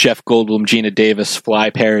Jeff Goldblum, Gina Davis Fly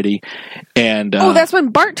parody. And that's when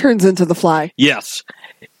Bart turns into the Fly. Yes.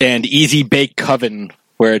 And Easy Bake Coven,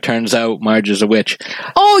 where it turns out Marge is a witch.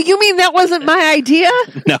 Oh, you mean that wasn't my idea?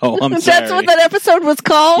 No, I'm sorry. That's what that episode was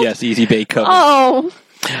called? Yes, Easy Bake Coven. Oh.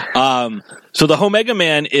 So the Omega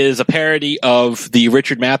Man is a parody of the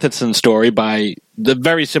Richard Matheson story by the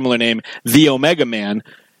very similar name, The Omega Man,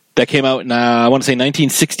 that came out in, I want to say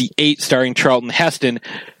 1968, starring Charlton Heston.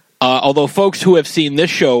 Although folks who have seen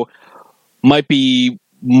this show might be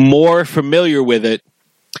more familiar with it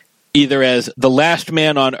either as The Last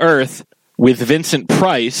Man on Earth with Vincent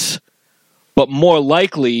Price, but more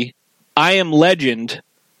likely I Am Legend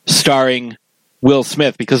starring Will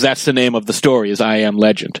Smith, because that's the name of the story, is I Am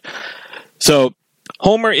Legend. So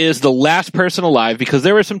Homer is the last person alive because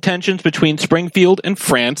there were some tensions between Springfield and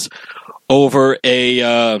France over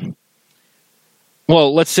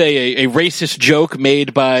let's say a racist joke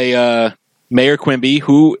made by Mayor Quimby,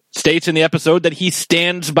 who states in the episode that he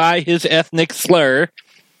stands by his ethnic slur.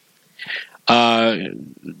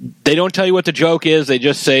 They don't tell you what the joke is. They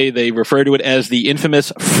just say they refer to it as the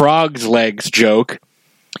infamous frog's legs joke.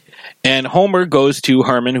 And Homer goes to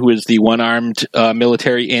Herman, who is the one-armed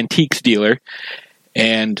military antiques dealer,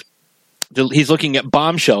 and he's looking at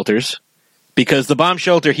bomb shelters, because the bomb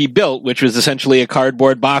shelter he built, which was essentially a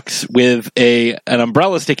cardboard box with an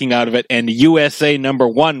umbrella sticking out of it and USA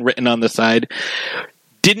 #1 written on the side,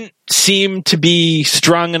 didn't seem to be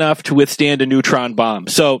strong enough to withstand a neutron bomb.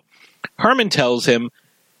 So Herman tells him,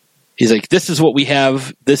 he's like, this is what we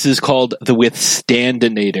have. This is called the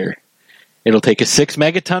Withstandinator. It'll take a 6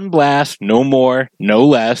 megaton blast, no more, no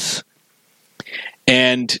less.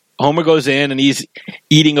 And Homer goes in and he's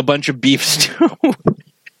eating a bunch of beef stew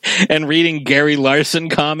and reading Gary Larson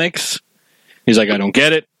comics. He's like, I don't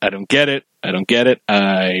get it. I don't get it. I don't get it.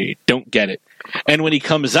 I don't get it. And when he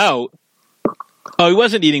comes out, he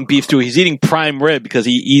wasn't eating beef stew. He's eating prime rib because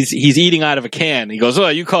he's eating out of a can. He goes, oh,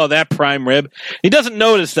 you call that prime rib? He doesn't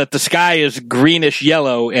notice that the sky is greenish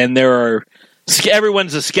yellow and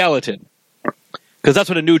everyone's a skeleton. Because that's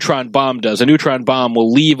what a neutron bomb does. A neutron bomb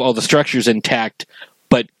will leave all the structures intact,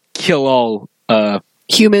 but kill all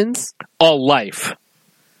humans, all life.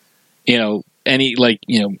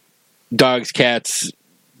 Dogs, cats,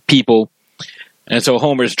 people. And so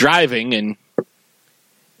Homer's driving, and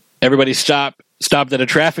everybody stopped at a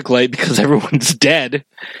traffic light because everyone's dead.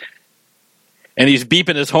 And he's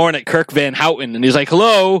beeping his horn at Kirk Van Houten, and he's like,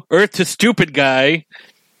 hello, Earth to stupid guy.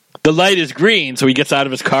 The light is green, so he gets out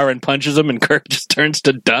of his car and punches him, and Kirk just turns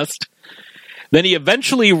to dust. Then he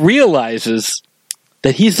eventually realizes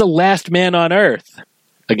that he's the last man on Earth.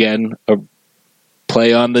 Again, a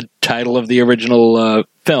play on the title of the original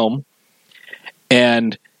film.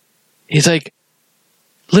 And he's like,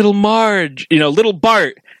 little Marge, little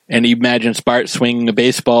Bart. And he imagines Bart swinging a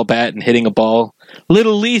baseball bat and hitting a ball.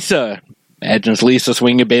 Little Lisa. Imagines Lisa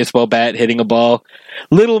swinging a baseball bat, hitting a ball.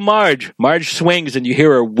 Little Marge. Marge swings and you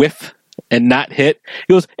hear her whiff and not hit.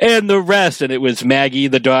 He goes, and the rest. And it was Maggie,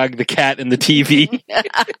 the dog, the cat, and the TV.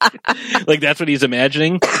 Like, that's what he's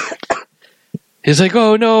imagining. He's like,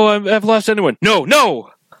 oh, no, I've lost anyone. No.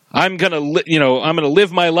 I'm going to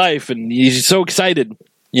live my life. And he's so excited,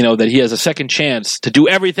 that he has a second chance to do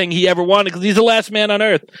everything he ever wanted because he's the last man on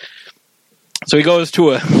Earth. So he goes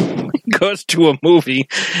to a movie,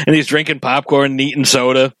 and he's drinking popcorn and eating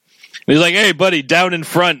soda. And he's like, hey, buddy, down in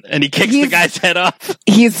front. And he kicks the guy's head off.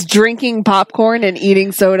 He's drinking popcorn and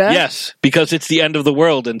eating soda? Yes, because it's the end of the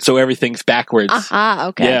world, and so everything's backwards. Aha,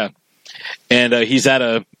 okay. Yeah. And he's at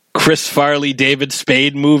a Chris Farley, David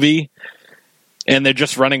Spade movie, and they're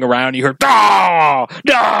just running around. You hear, "Daw!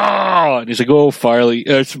 Daw!" And he's like, oh, Farley,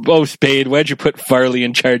 Spade, why'd you put Farley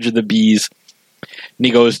in charge of the bees? And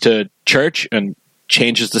he goes to church and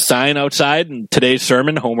changes the sign outside. And today's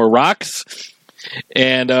sermon, Homer rocks.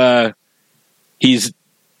 And he's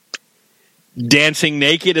dancing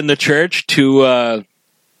naked in the church to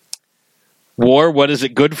War, What Is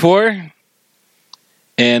It Good For?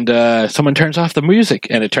 And someone turns off the music.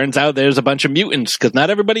 And it turns out there's a bunch of mutants, because not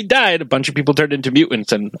everybody died. A bunch of people turned into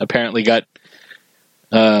mutants and apparently got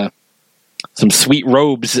some sweet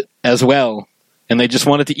robes as well. And they just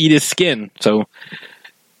wanted to eat his skin. So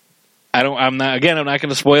I'm not going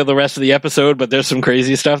to spoil the rest of the episode, but there's some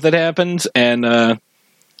crazy stuff that happens, and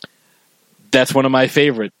that's one of my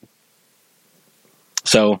favorite.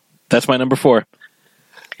 So that's my number 4.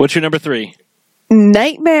 What's your number 3?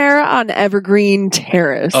 Nightmare on Evergreen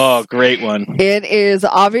Terrace. Oh, great one. It is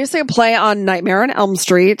obviously a play on Nightmare on Elm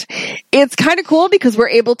Street. It's kind of cool because we're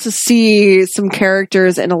able to see some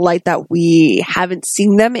characters in a light that we haven't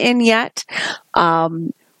seen them in yet.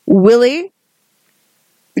 Willie,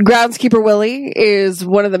 Groundskeeper Willie, is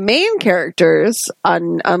one of the main characters,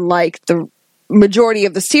 unlike the majority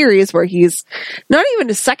of the series where he's not even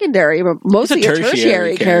a secondary, but mostly a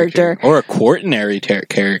tertiary character. Or a quaternary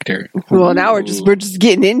character. Well, now we're just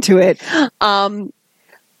getting into it.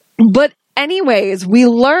 But anyways, we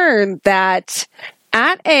learned that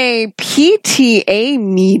at a PTA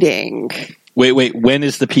meeting. Wait, when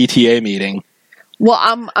is the PTA meeting? Well,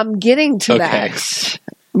 I'm getting to that.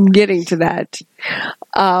 I'm getting to that.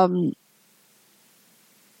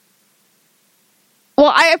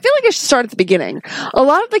 Well, I feel like I should start at the beginning. A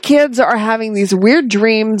lot of the kids are having these weird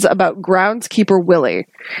dreams about Groundskeeper Willie,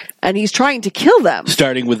 and he's trying to kill them.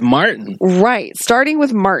 Starting with Martin. Right, starting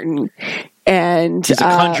with Martin. And he's a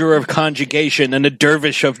conjurer of conjugation and a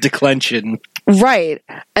dervish of declension. Right.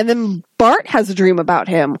 And then Bart has a dream about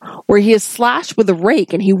him where he is slashed with a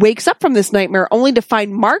rake and he wakes up from this nightmare only to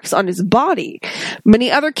find marks on his body.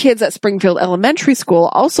 Many other kids at Springfield Elementary School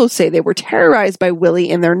also say they were terrorized by Willie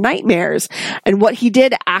in their nightmares and what he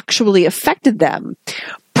did actually affected them.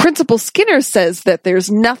 Principal Skinner says that there's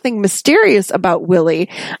nothing mysterious about Willie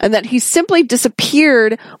and that he simply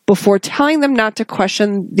disappeared before telling them not to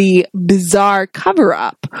question the bizarre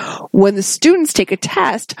cover-up. When the students take a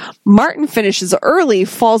test, Martin finishes early,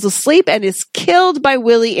 falls asleep, and is killed by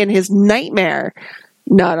Willie in his nightmare.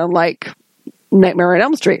 Not unlike Nightmare on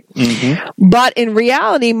Elm Street. Mm-hmm. But in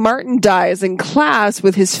reality, Martin dies in class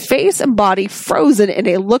with his face and body frozen in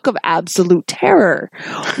a look of absolute terror.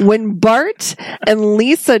 When Bart and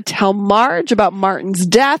Lisa tell Marge about Martin's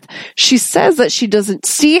death, she says that she doesn't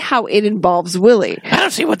see how it involves Willie. I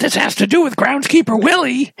don't see what this has to do with Groundskeeper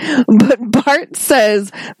Willie. But Bart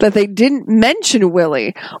says that they didn't mention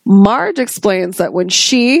Willie. Marge explains that when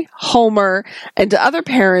she, Homer, and other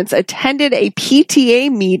parents attended a PTA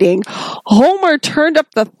meeting, Homer turned up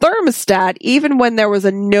the thermostat even when there was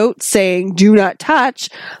a note saying, "Do not touch,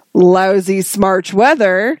 lousy March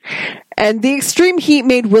weather." And the extreme heat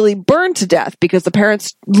made Willie burn to death because the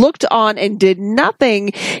parents looked on and did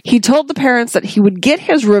nothing. He told the parents that he would get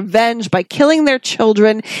his revenge by killing their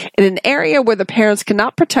children in an area where the parents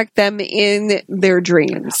cannot protect them in their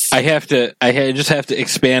dreams. I just have to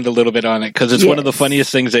expand a little bit on it because it's one of the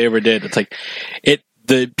funniest things they ever did. It's like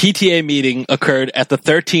the PTA meeting occurred at the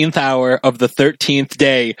 13th hour of the 13th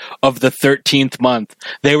day of the 13th month.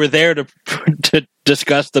 They were there to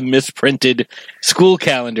discuss the misprinted school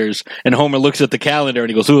calendars. And Homer looks at the calendar and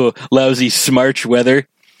he goes, "Ooh, lousy smarch weather."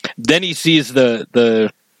 Then he sees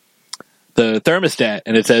the thermostat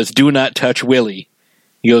and it says, "Do not touch Willie."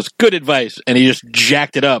 He goes, "Good advice." And he just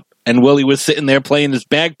jacked it up. And Willie was sitting there playing his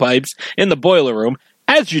bagpipes in the boiler room,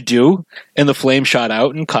 as you do. And the flame shot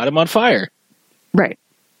out and caught him on fire. Right.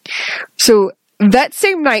 So that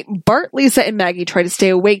same night, Bart, Lisa, and Maggie try to stay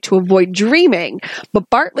awake to avoid dreaming, but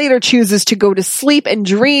Bart later chooses to go to sleep and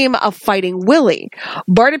dream of fighting Willie.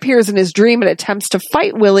 Bart appears in his dream and attempts to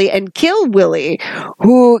fight Willie and kill Willie,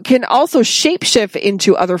 who can also shapeshift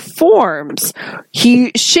into other forms.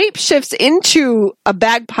 He shapeshifts into a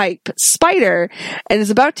bagpipe spider and is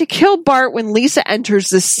about to kill Bart when Lisa enters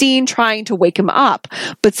the scene trying to wake him up.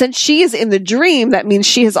 But since she is in the dream, that means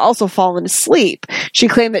she has also fallen asleep. She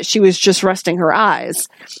claimed that she was just resting her eyes.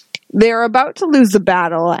 They are about to lose the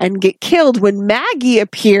battle and get killed when Maggie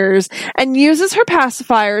appears and uses her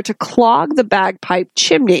pacifier to clog the bagpipe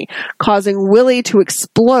chimney, causing Willie to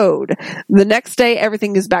explode. The next day,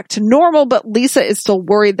 everything is back to normal, but Lisa is still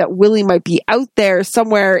worried that Willie might be out there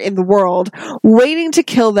somewhere in the world, waiting to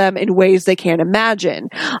kill them in ways they can't imagine.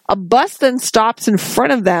 A bus then stops in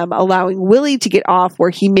front of them, allowing Willie to get off, where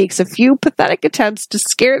he makes a few pathetic attempts to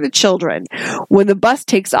scare the children. When the bus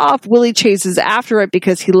takes off, Willie chases after it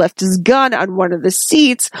because he left his gun on one of the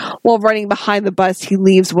seats. While running behind the bus, he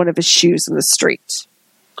leaves one of his shoes in the street.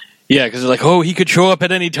 Yeah, because it's like, oh, he could show up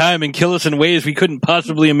at any time and kill us in ways we couldn't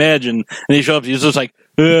possibly imagine. And he shows up, he's just like,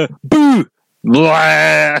 boo,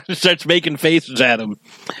 blah, starts making faces at him.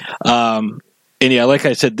 And yeah, like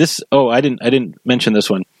I said, I didn't mention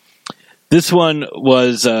this one. This one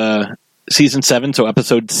was season 7, so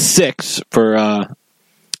episode 6 for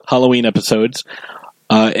Halloween episodes.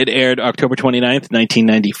 It aired October 29th,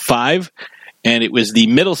 1995, and it was the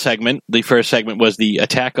middle segment. The first segment was the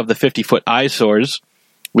Attack of the 50-Foot Eyesores,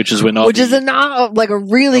 which is when a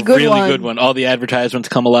really good one. All the advertisements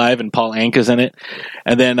come alive, and Paul Anka's in it.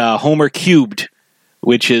 And then Homer Cubed,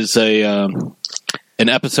 which is a an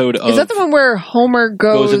episode of... Is that the one where Homer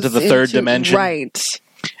goes into the third dimension? Right.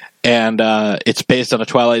 And it's based on a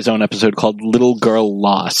Twilight Zone episode called Little Girl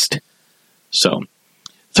Lost. So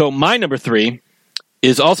my number 3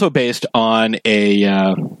 is also based on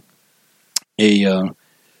a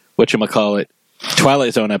whatchamacallit,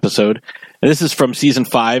 Twilight Zone episode. And this is from season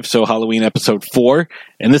 5, so Halloween episode 4.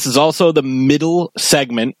 And this is also the middle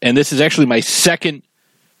segment. And this is actually my second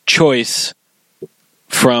choice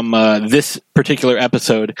from this particular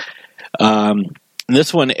episode.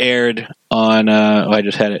 This one aired on, I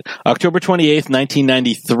just had it, October 28th,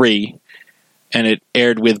 1993. And it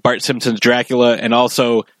aired with Bart Simpson's Dracula and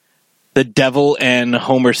also The Devil and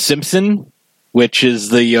Homer Simpson, which is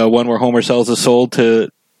the one where Homer sells his soul to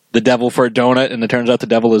the devil for a donut, and it turns out the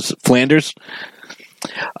devil is Flanders.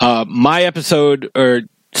 My episode or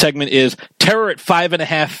segment is Terror at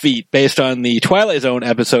 5.5 Feet, based on the Twilight Zone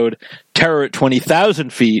episode Terror at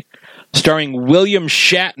 20,000 Feet, starring William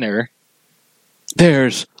Shatner.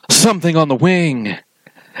 There's something on the wing.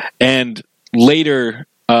 And later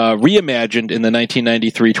reimagined in the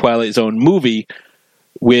 1993 Twilight Zone movie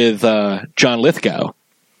with John Lithgow.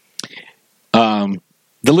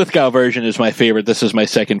 The Lithgow version is my favorite. This is my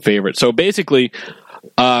second favorite. So basically,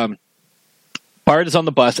 Bart is on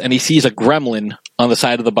the bus, and he sees a gremlin on the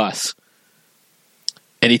side of the bus.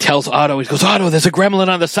 And he tells Otto, he goes, Otto, there's a gremlin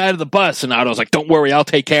on the side of the bus. And Otto's like, don't worry, I'll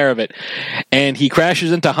take care of it. And he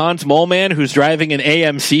crashes into Hans Moleman, who's driving an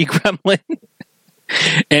AMC gremlin,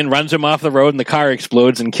 and runs him off the road, and the car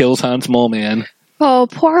explodes and kills Hans Moleman. Oh,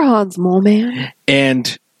 poor Hans Moleman.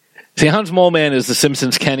 And see, Hans Moleman is the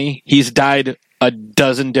Simpsons Kenny. He's died a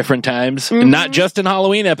dozen different times, and not just in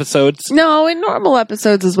Halloween episodes. No, in normal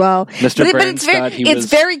episodes as well. Mr. Burns thought he was...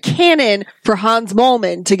 It's very canon for Hans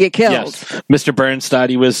Moleman to get killed. Yes. Mr. Burns thought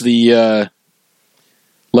he was the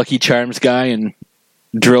Lucky Charms guy and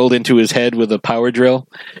drilled into his head with a power drill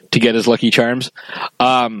to get his Lucky Charms.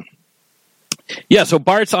 Yeah, so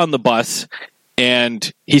Bart's on the bus,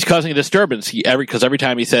 and he's causing a disturbance because every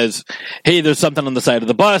time he says, hey, there's something on the side of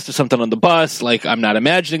the bus, there's something on the bus, like, I'm not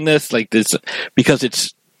imagining this, like this, because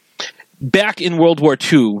it's back in World War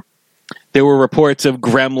II, there were reports of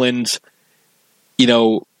gremlins,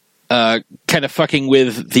 kind of fucking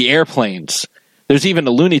with the airplanes. There's even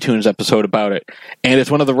a Looney Tunes episode about it, and it's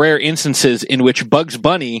one of the rare instances in which Bugs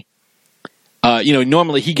Bunny,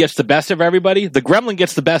 normally he gets the best of everybody, the gremlin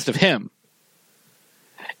gets the best of him.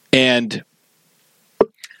 And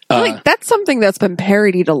that's something that's been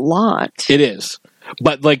parodied a lot. It is,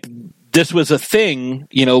 but like this was a thing,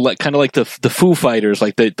 like kind of like the Foo Fighters,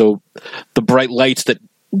 like the bright lights that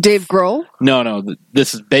Dave Grohl. No,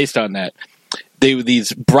 this is based on that.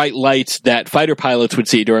 These bright lights that fighter pilots would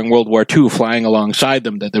see during World War II flying alongside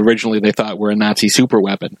them that originally they thought were a Nazi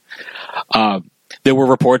superweapon. There were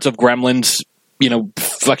reports of gremlins,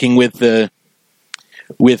 fucking with the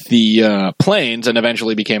planes, and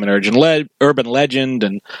eventually became an urban legend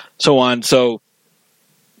and so on. So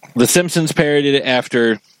The Simpsons parodied it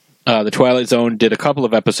after the Twilight Zone did a couple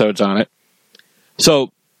of episodes on it.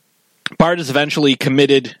 So Bart is eventually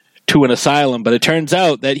committed to an asylum, but it turns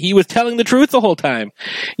out that he was telling the truth the whole time,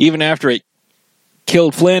 even after it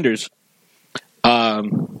killed Flanders.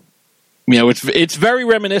 It's very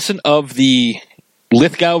reminiscent of the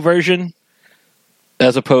Lithgow version,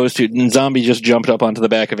 as opposed to... And Zombie just jumped up onto the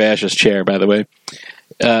back of Ash's chair, by the way.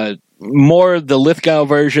 More the Lithgow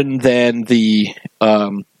version than the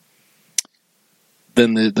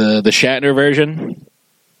Shatner version.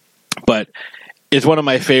 But it's one of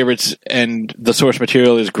my favorites, and the source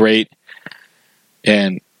material is great.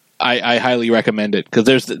 And I highly recommend it. Because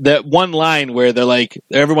there's that one line where they're like...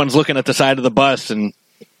 Everyone's looking at the side of the bus, and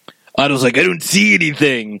Otto's like, I don't see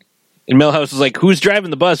anything. And Milhouse is like, who's driving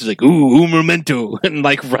the bus? He's like, ooh, memento, and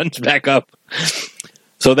like runs back up.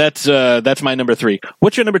 So that's my number 3.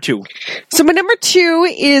 What's your number 2? So my number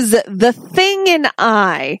 2 is The Thing in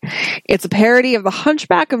I. It's a parody of The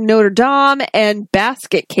Hunchback of Notre Dame and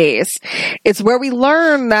Basket Case. It's where we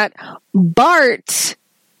learn that Bart,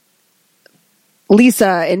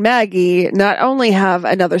 Lisa, and Maggie not only have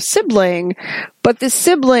another sibling, but this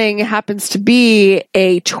sibling happens to be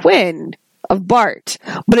a twin of Bart.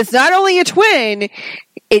 But it's not only a twin,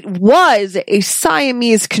 it was a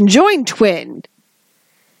Siamese conjoined twin.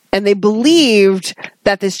 And they believed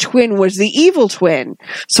that this twin was the evil twin.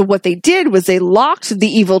 So what they did was they locked the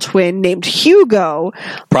evil twin named Hugo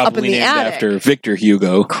up in the named attic. After Victor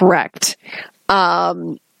Hugo. Correct.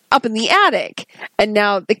 Up in the attic. And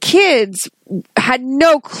now the kids had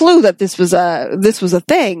no clue that this was a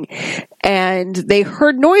thing. And they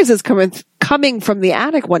heard noises coming from the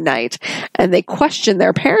attic one night, and they questioned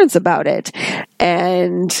their parents about it.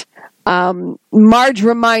 And Marge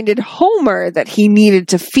reminded Homer that he needed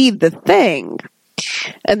to feed the thing.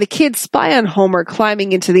 And the kids spy on Homer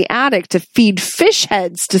climbing into the attic to feed fish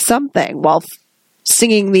heads to something while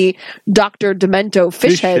singing the Dr. Demento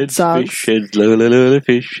fish head song. Fish heads, la, la, la, la,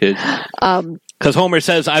 fish heads. Because Homer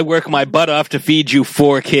says, I work my butt off to feed you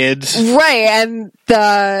 4 kids. Right, and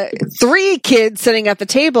the 3 kids sitting at the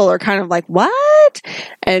table are kind of like, what?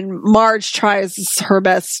 And Marge tries her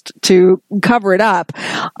best to cover it up.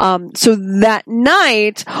 So that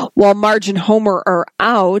night, while Marge and Homer are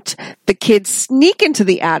out, the kids sneak into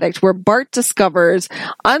the attic where Bart discovers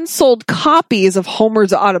unsold copies of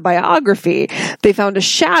Homer's autobiography. They found a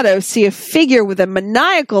shadow, see a figure with a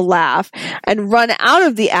maniacal laugh, and run out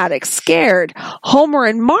of the attic scared. Homer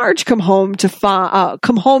and Marge come home disappointed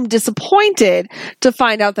to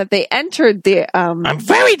find out that they entered the. I'm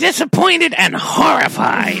very disappointed and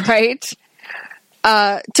horrified. Right.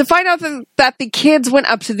 To find out that the kids went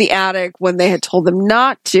up to the attic when they had told them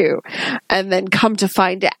not to, and then come to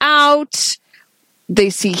find out, they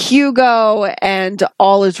see Hugo, and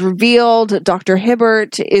all is revealed. Dr.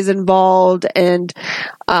 Hibbert is involved and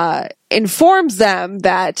informs them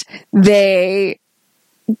that they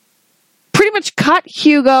pretty much cut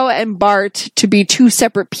Hugo and Bart to be 2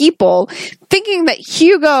 separate people, thinking that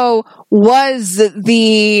Hugo was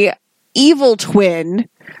the evil twin,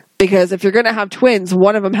 because if you're going to have twins,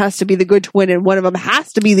 one of them has to be the good twin and one of them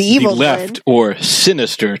has to be the evil left twin. or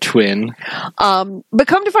sinister twin. But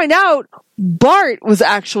come to find out, Bart was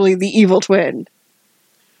actually the evil twin.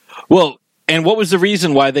 Well, and what was the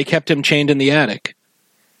reason why they kept him chained in the attic?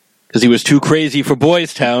 Because he was too crazy for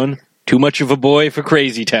Boys Town. Too much of a boy for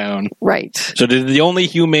Crazy Town. Right. So they did the only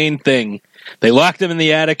humane thing. They locked him in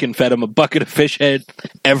the attic and fed him a bucket of fish head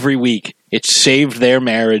every week. It saved their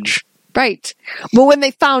marriage. Right. But when they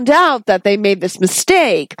found out that they made this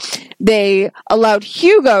mistake, they allowed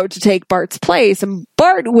Hugo to take Bart's place, and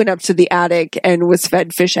Bart went up to the attic and was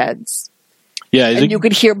fed fish heads. Yeah. And you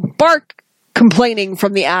could hear Bart complaining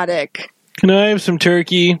from the attic. Can I have some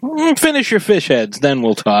turkey? Finish your fish heads, then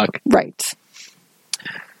we'll talk. Right.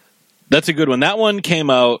 That's a good one. That one came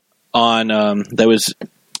out on, that was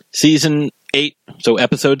season 8, so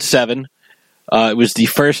episode 7. It was the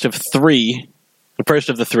first of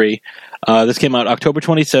the 3. This came out October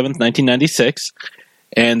 27th, 1996.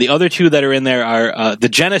 And the other 2 that are in there are the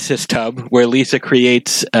Genesis tub, where Lisa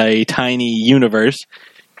creates a tiny universe,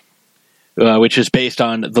 which is based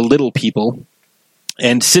on The Little People.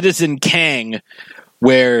 And Citizen Kang,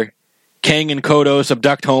 where Kang and Kodos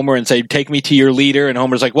abduct Homer and say, take me to your leader. And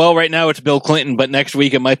Homer's like, well, right now it's Bill Clinton, but next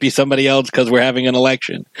week it might be somebody else because we're having an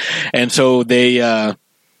election. And so they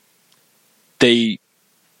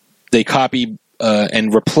copy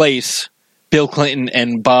and replace Bill Clinton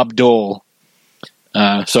and Bob Dole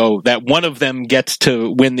so that one of them gets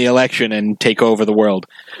to win the election and take over the world.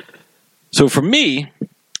 So for me,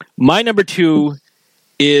 my number 2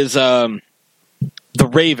 is The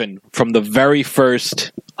Raven from the very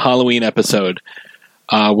first Halloween episode,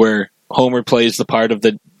 where Homer plays the part of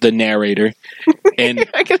the narrator. And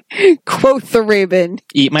I can quote The Raven.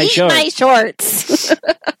 Eat my shorts.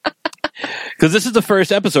 Because this is the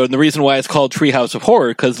first episode, and the reason why it's called Treehouse of Horror,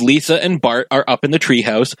 because Lisa and Bart are up in the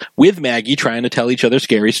treehouse with Maggie trying to tell each other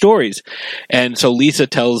scary stories. And so Lisa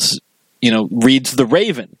reads The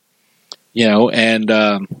Raven,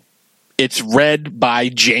 and it's read by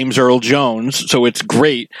James Earl Jones, so it's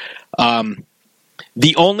great.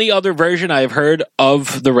 The only other version I've heard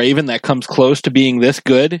of The Raven that comes close to being this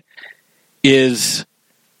good is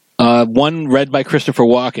one read by Christopher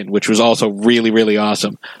Walken, which was also really, really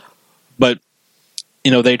awesome. But,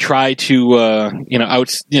 they try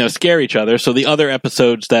to, scare each other. So the other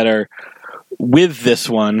episodes that are with this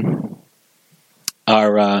one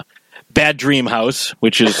are Bad Dream House,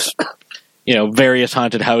 which is, various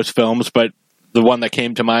haunted house films. But the one that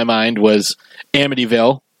came to my mind was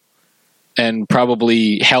Amityville and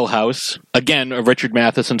probably Hell House. Again, a Richard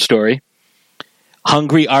Matheson story.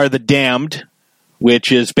 Hungry Are the Damned,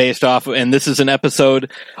 which is based off, and this is an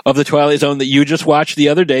episode of The Twilight Zone that you just watched the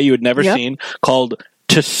other day, you had never seen, called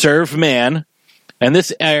To Serve Man. And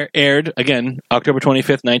this aired, again, October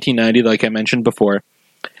 25th, 1990, like I mentioned before.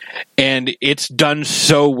 And it's done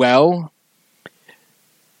so well,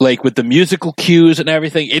 like with the musical cues and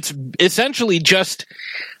everything. It's essentially just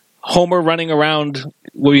Homer running around.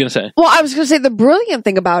 What were you going to say? Well, I was going to say the brilliant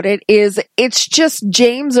thing about it is it's just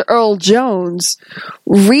James Earl Jones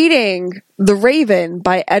reading The Raven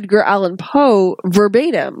by Edgar Allan Poe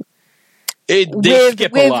verbatim. They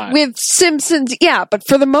skip a lot. With Simpsons, yeah, but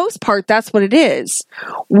for the most part, that's what it is.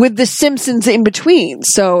 With the Simpsons in between.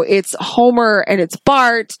 So it's Homer and it's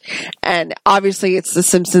Bart, and obviously it's the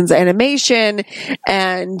Simpsons animation,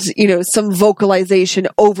 and, some vocalization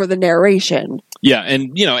over the narration. Yeah,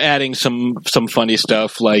 and, adding some funny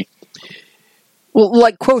stuff like... Well,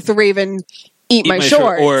 like Quoth the Raven, eat my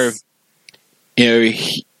shorts. Or,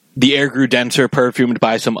 the air grew denser, perfumed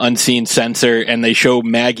by some unseen censor, and they show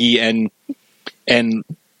Maggie and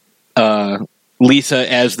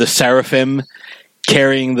Lisa as the seraphim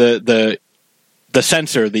carrying the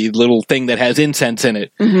censer, the little thing that has incense in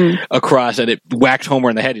it, across, and it whacks Homer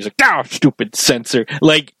in the head. He's like, "Ah, stupid censor!"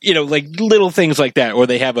 Like little things like that. Or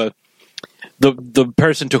they have the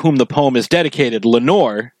person to whom the poem is dedicated,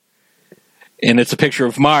 Lenore, and it's a picture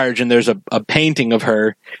of Marge, and there's a painting of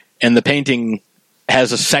her, and the painting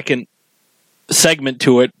has a second segment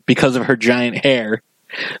to it because of her giant hair.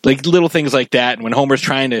 Like little things like that. And when Homer's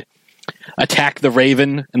trying to attack the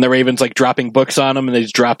Raven, and the Raven's like dropping books on him, and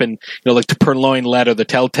he's dropping, like the Purloined Letter, the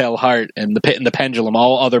Telltale Heart, and the Pit and the Pendulum,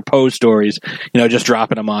 all other Poe stories, just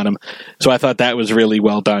dropping them on him. So I thought that was really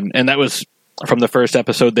well done. And that was from the first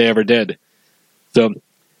episode they ever did. So,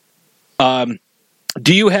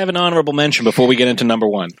 do you have an honorable mention before we get into number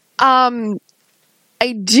one?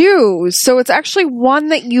 I do. So it's actually one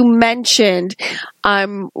that you mentioned.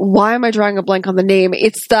 Why am I drawing a blank on the name?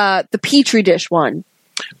 It's the Petri dish one.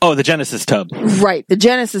 Oh, the Genesis tub. Right, the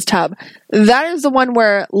Genesis tub. That is the one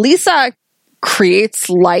where Lisa creates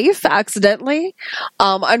life accidentally.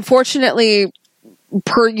 Unfortunately,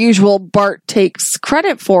 per usual, Bart takes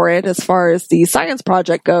credit for it as far as the science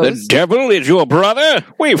project goes. The devil is your brother?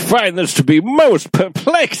 We find this to be most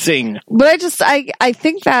perplexing. But I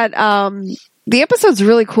think that the episode's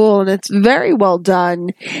really cool, and it's very well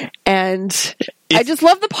done. And I just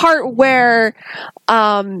love the part where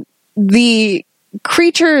the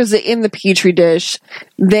creatures in the Petri dish,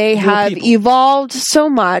 they have evolved so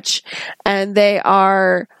much, and they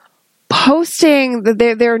are posting,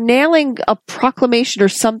 they're nailing a proclamation or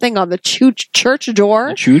something on the church door.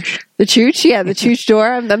 The chooch? The chooch, yeah, the church door.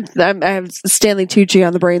 I have Stanley Tucci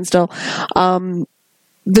on the brain still.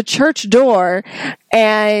 The church door,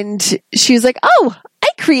 and she's like, "Oh, I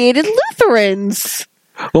created Lutherans."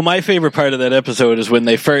 Well, my favorite part of that episode is when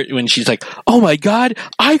she's like, "Oh my God,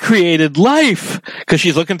 I created life," because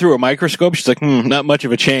she's looking through a microscope. She's like, "Not much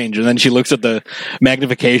of a change," and then she looks at the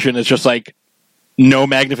magnification. It's just like no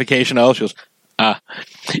magnification at all. She goes, "Ah,"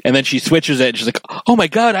 and then she switches it. And she's like, "Oh my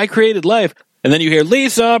God, I created life." And then you hear,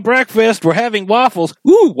 "Lisa, breakfast. We're having waffles."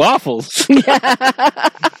 Ooh, waffles.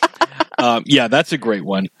 Yeah, that's a great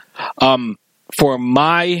one. For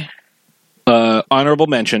my honorable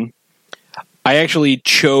mention, I actually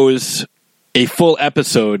chose a full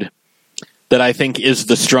episode that I think is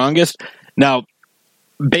the strongest. Now,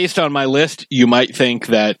 based on my list, you might think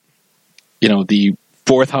that, the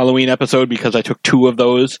fourth Halloween episode, because I took two of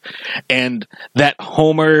those, and that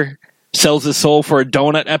Homer sells his soul for a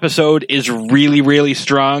donut episode is really, really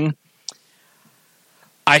strong.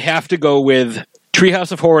 I have to go with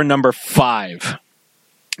Treehouse of Horror number 5.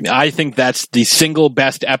 I think that's the single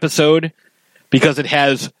best episode because it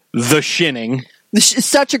has The Shinning.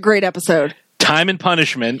 Such a great episode. Time and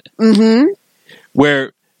Punishment. Mm-hmm.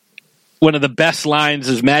 Where one of the best lines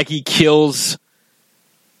is Maggie kills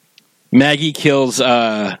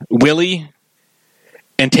Willie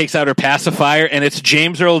and takes out her pacifier, and it's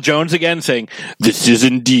James Earl Jones again saying, "This is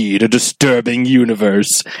indeed a disturbing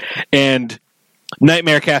universe." And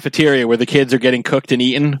Nightmare Cafeteria, where the kids are getting cooked and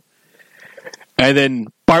eaten. And then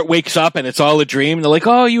Bart wakes up and it's all a dream. They're like,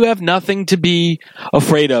 "Oh, you have nothing to be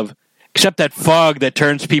afraid of except that fog that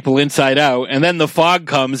turns people inside out." And then the fog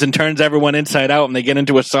comes and turns everyone inside out, and they get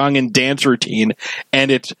into a song and dance routine.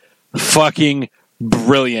 And it's fucking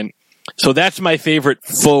brilliant. So that's my favorite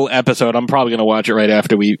full episode. I'm probably going to watch it right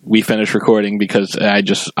after we finish recording because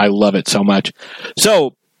I love it so much.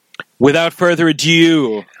 So without further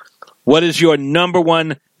ado, what is your number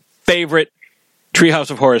one favorite Treehouse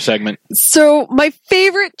of Horror segment? So my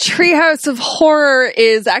favorite Treehouse of Horror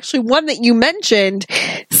is actually one that you mentioned,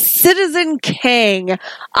 Citizen Kang.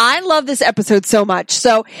 I love this episode so much.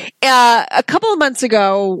 So a couple of months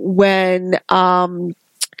ago when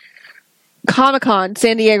Comic-Con,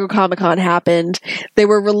 San Diego Comic-Con happened, they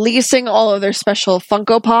were releasing all of their special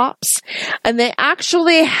Funko Pops, and they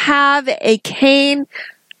actually have a Kang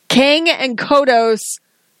and Kodos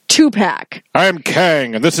 2-pack. I'm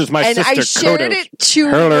Kang, and this is my sister, Kodos. And I shared it to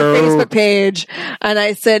her Facebook page, and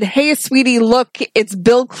I said, "Hey, sweetie, look, it's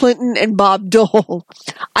Bill Clinton and Bob Dole."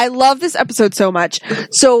 I love this episode so much.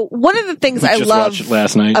 So one of the things I love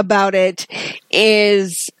last night about it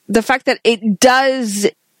is the fact that it does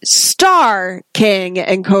star Kang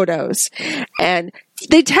and Kodos, and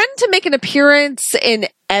they tend to make an appearance in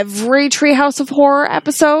every Treehouse of Horror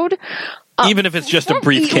episode. Even if it's just a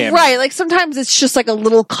brief cameo. Right, like sometimes it's just like a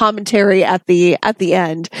little commentary at the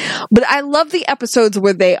end. But I love the episodes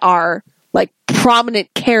where they are like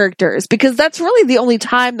prominent characters, because that's really the only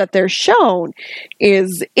time that they're shown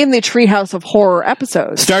is in the Treehouse of Horror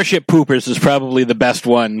episodes. Starship Poopers is probably the best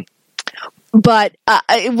one. But,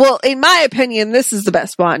 well, in my opinion, this is the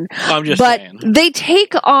best one. I'm just but saying. They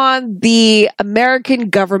take on the American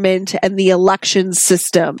government and the election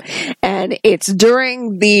system. And it's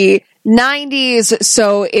during the 90s,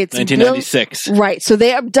 so it's 1996. Right. So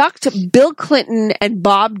they abduct Bill Clinton and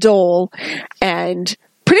Bob Dole and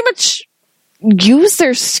pretty much use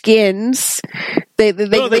their skins. They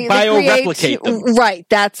bioreplicate them. Right,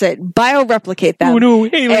 that's it. Bioreplicate them. Oh no,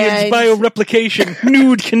 aliens, bioreplication,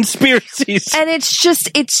 nude conspiracies. And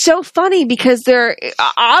it's so funny because they're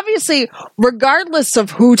obviously, regardless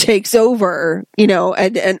of who takes over,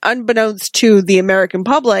 and unbeknownst to the American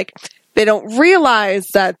public, they don't realize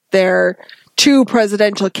that their two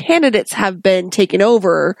presidential candidates have been taken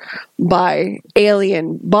over by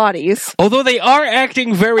alien bodies. Although they are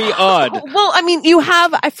acting very odd. Well, I mean,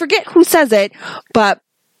 I forget who says it, but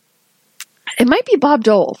it might be Bob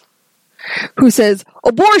Dole, who says,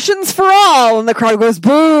 "Abortions for all," and the crowd goes,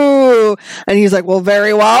 "Boo!" And he's like, "Well,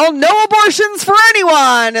 very well, no abortions for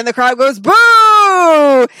anyone," and the crowd goes,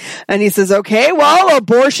 "Boo!" And he says, "Okay, well,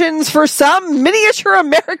 abortions for some, miniature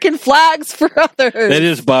American flags for others." That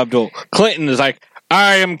is Bob Dole. Clinton is like,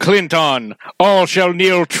 "I am Clinton. All shall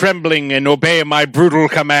kneel trembling and obey my brutal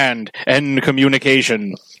command. End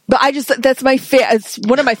communication." But that's it's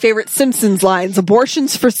one of my favorite Simpsons lines: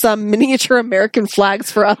 "Abortions for some, miniature American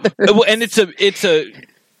flags for others." And it's them,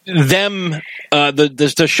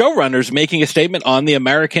 the showrunners making a statement on the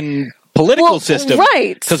American political system.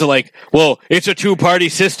 Right. Because they're like, well, it's a two-party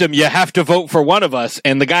system. You have to vote for one of us.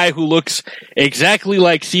 And the guy who looks exactly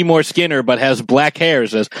like Seymour Skinner but has black hair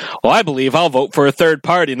says, "Well, I believe I'll vote for a third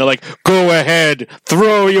party." And they're like, "Go ahead.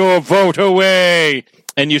 Throw your vote away."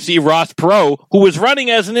 And you see Ross Perot, who was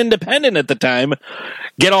running as an independent at the time,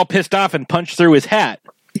 get all pissed off and punch through his hat.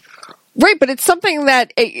 Right, but it's something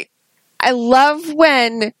that I love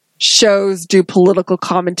when shows do political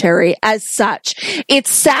commentary as such.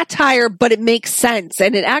 It's satire, but it makes sense,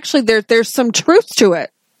 and it actually there's some truth to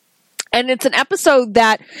it. And it's an episode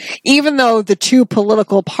that, even though the two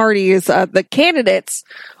political parties, the candidates,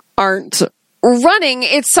 aren't running,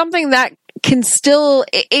 it's something that can still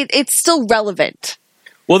it's still relevant.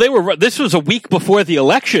 Well, this was a week before the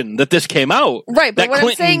election that this came out. Right, but what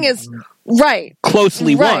Clinton I'm saying is, right.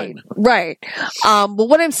 Closely won. Right. But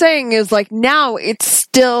what I'm saying is, like, now it's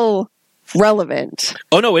still relevant.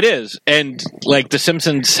 Oh, no, it is. And, like, The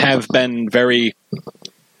Simpsons have been very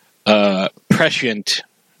prescient,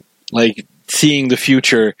 like, seeing the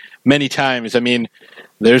future many times. I mean,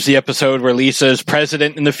 there's the episode where Lisa is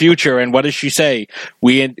president in the future, and what does she say?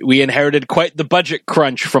 We inherited quite the budget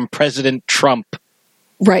crunch from President Trump.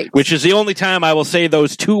 Right. Which is the only time I will say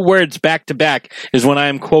those two words back to back is when I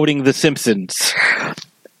am quoting The Simpsons.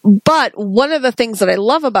 But one of the things that I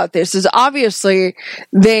love about this is obviously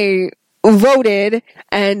they voted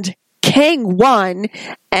and Kang won,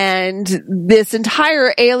 and this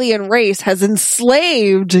entire alien race has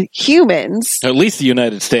enslaved humans. At least the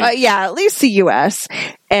United States. Yeah, at least the U.S.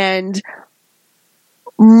 And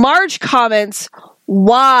Marge comments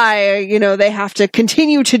why, they have to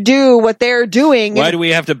continue to do what they're doing. Why do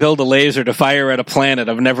we have to build a laser to fire at a planet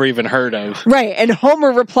I've never even heard of? Right. And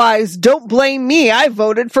Homer replies, "Don't blame me. I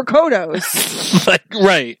voted for Kodos."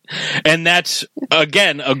 Right. And that's,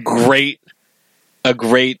 again, a great,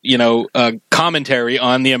 commentary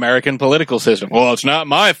on the American political system. Well, it's not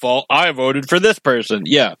my fault. I voted for this person.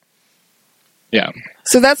 Yeah. Yeah.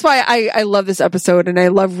 So that's why I love this episode, and I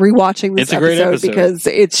love rewatching this episode because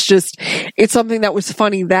it's something that was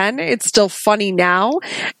funny then. It's still funny now.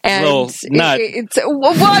 And it's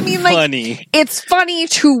funny. It's funny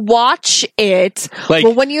to watch it. Like,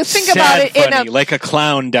 but when you think about it like a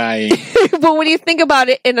clown dying. But when you think about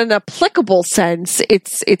it in an applicable sense,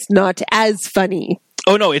 it's not as funny.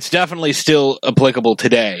 Oh no, it's definitely still applicable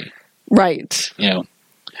today. Right.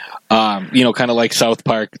 Kind of like South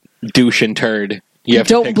Park, douche and turd.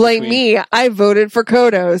 Don't blame me. I voted for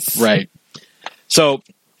Kodos. Right. So,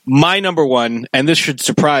 my number one, and this should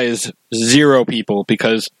surprise zero people,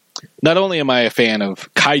 because not only am I a fan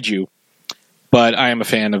of kaiju, but I am a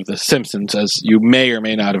fan of The Simpsons, as you may or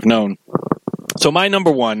may not have known. So, my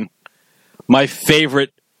number one, my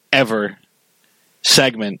favorite ever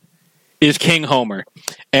segment, is King Homer.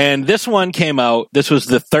 And this one came out, this was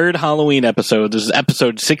the third Halloween episode. This is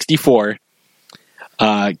episode 64.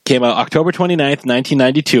 Came out October 29th,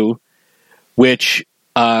 1992, which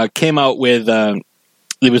came out with,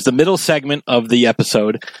 it was the middle segment of the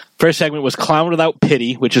episode. First segment was Clown Without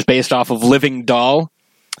Pity, which is based off of Living Doll,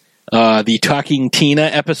 the Talking Tina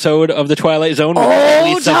episode of The Twilight Zone.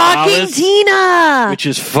 Oh, Talking Tina! Which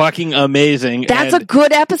is fucking amazing. That's a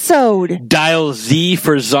good episode. Dial Z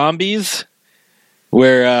for Zombies,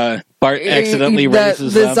 where Bart accidentally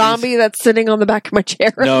raises the zombie that's sitting on the back of my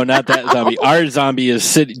chair. No, not that zombie. Our zombie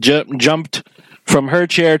is jumped from her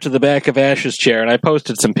chair to the back of Ash's chair, and I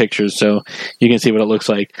posted some pictures so you can see what it looks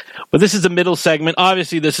like. But this is the middle segment.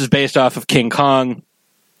 Obviously, this is based off of King Kong,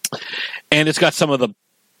 and it's got some of the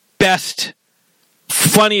best,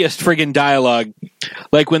 funniest friggin' dialogue.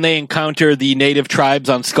 Like when they encounter the native tribes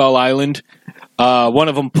on Skull Island, one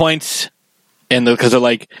of them points, and because they're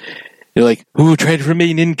like, "Ooh, try to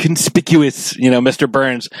remain inconspicuous," Mr.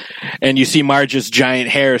 Burns, and you see Marge's giant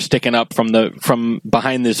hair sticking up from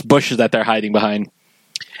behind this bushes that they're hiding behind,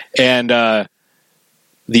 and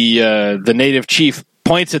the native chief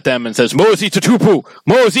points at them and says, "Mosi Tutupu,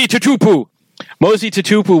 Mosi Tutupu." Mosi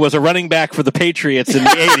Tutupu was a running back for the Patriots in the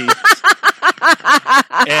 80s.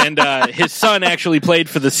 And his son actually played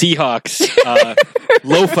for the Seahawks,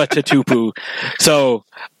 Lofa Tutupu. So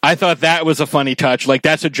I thought that was a funny touch. Like,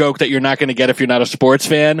 that's a joke that you're not going to get if you're not a sports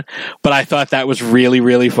fan. But I thought that was really,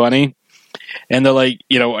 really funny. And they're like,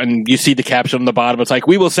 and you see the caption on the bottom. It's like,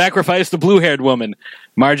 "We will sacrifice the blue-haired woman."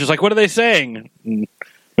 Marge is like, "What are they saying?" And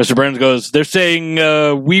Mr. Burns goes, "They're saying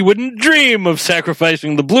we wouldn't dream of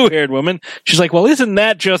sacrificing the blue-haired woman." She's like, "Well, isn't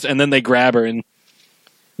that just..." And then they grab her and,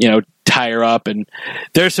 tie her up. And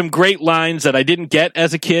there's some great lines that I didn't get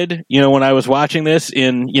as a kid, when I was watching this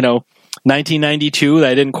in, 1992 that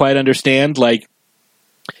I didn't quite understand. Like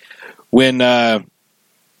when,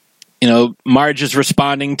 Marge is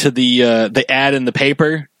responding to the ad in the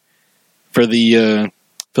paper for the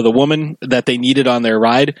woman that they needed on their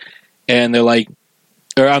ride. And they're like,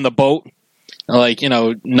 or on the boat, like,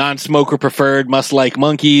 non-smoker preferred, must like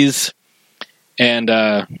monkeys. And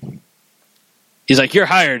he's like, "You're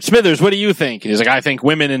hired. Smithers, what do you think?" And he's like, "I think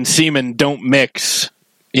women and semen don't mix,"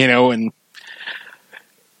 and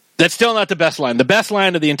that's still not the best line. The best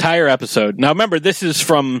line of the entire episode. Now remember, this is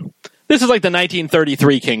like the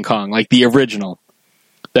 1933 King Kong, like the original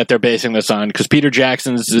that they're basing this on, because Peter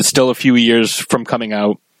Jackson's is still a few years from coming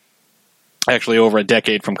out. Actually, over a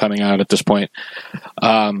decade from coming out at this point.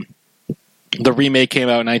 The remake came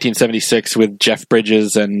out in 1976 with Jeff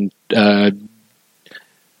Bridges and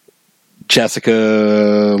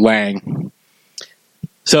Jessica Lange.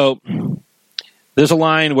 So there's a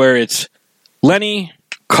line where it's Lenny,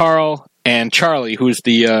 Carl, and Charlie, who's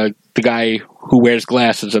the guy who wears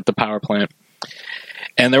glasses at the power plant,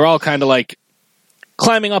 and they're all kind of like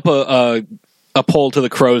climbing up a pole to the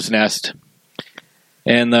crow's nest.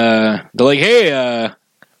 And they're like, "Hey, I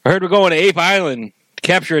heard we're going to Ape Island to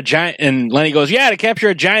capture a giant." And Lenny goes, "Yeah, to capture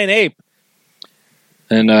a giant ape."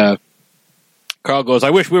 And Carl goes, "I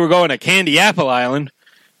wish we were going to Candy Apple Island."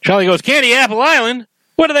 Charlie goes, "Candy Apple Island?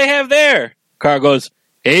 What do they have there?" Carl goes,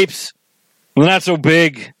 "Apes. Well, not so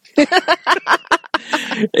big."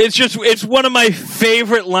 It's one of my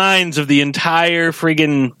favorite lines of the entire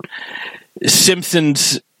friggin'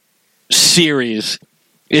 Simpsons series.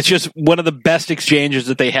 It's just one of the best exchanges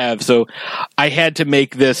that they have. So I had to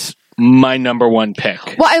make this my number one pick.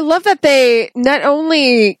 Well, I love that they not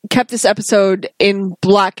only kept this episode in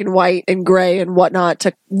black and white and gray and whatnot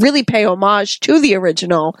to really pay homage to the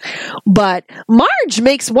original, but Marge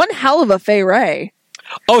makes one hell of a Fay Wray.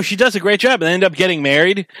 Oh, she does a great job. And they end up getting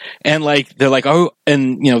married. And they're like, oh,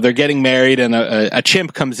 and they're getting married, and a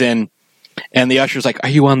chimp comes in. And the usher's like, "Are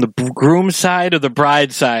you on the groom's side or the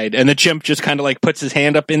bride's side?" And the chimp just kind of like puts his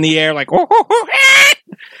hand up in the air like, "Oh,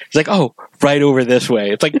 he's like, "Oh, right over this way."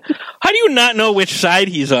 It's like, how do you not know which side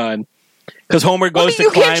he's on? Because Homer goes to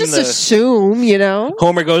climb you can't just assume,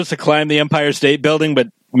 Homer goes to climb the Empire State Building, but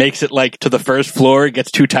makes it like to the first floor,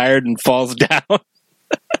 gets too tired and falls down.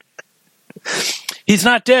 He's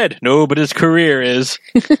not dead. No, but his career is.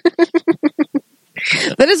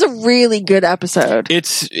 That is a really good episode.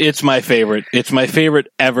 It's my favorite. It's my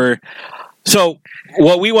favorite ever. So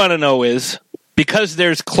what we want to know is, because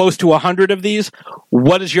there's close to 100 of these,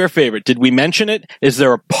 what is your favorite? Did we mention it? Is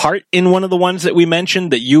there a part in one of the ones that we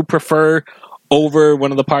mentioned that you prefer over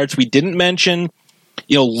one of the parts we didn't mention?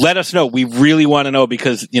 Let us know. We really want to know,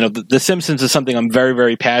 because, The Simpsons is something I'm very,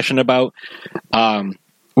 very passionate about.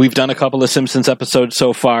 We've done a couple of Simpsons episodes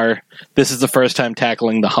so far. This is the first time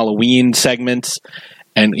tackling the Halloween segments.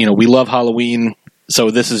 And, we love Halloween. So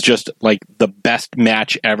this is just like the best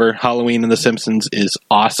match ever. Halloween and The Simpsons is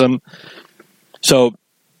awesome. So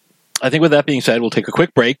I think with that being said, we'll take a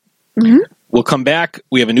quick break. Mm-hmm. We'll come back.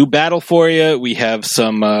 We have a new battle for you. We have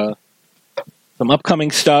some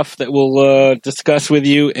upcoming stuff that we'll discuss with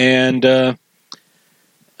you, and I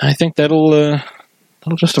think that'll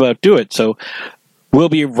just about do it. So we'll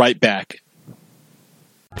be right back.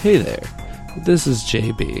 Hey there, this is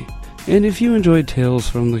JB, and if you enjoyed Tales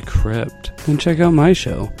from the Crypt, then check out my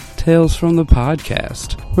show, Tales from the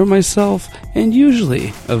Podcast, where myself, and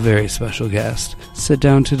usually a very special guest, sit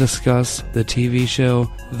down to discuss the TV show,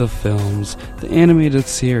 the films, the animated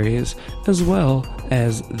series, as well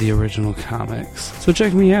as the original comics. So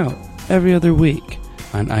check me out every other week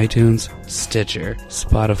on iTunes, Stitcher,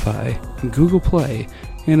 Spotify, Google Play,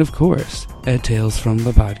 and of course at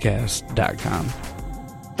talesfromthepodcast.com.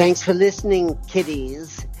 Thanks for listening,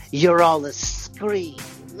 kiddies. You're all a scream.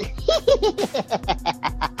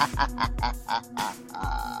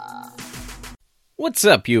 What's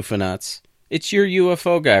up, UFOnauts? It's your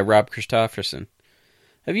UFO guy, Rob Christofferson.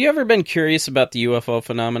 Have you ever been curious about the UFO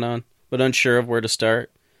phenomenon, but unsure of where to start?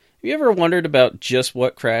 Have you ever wondered about just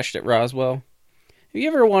what crashed at Roswell? Have you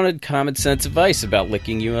ever wanted common sense advice about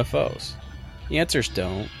licking UFOs? The answer's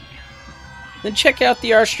don't. Then check out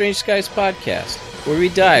the Our Strange Skies podcast, where we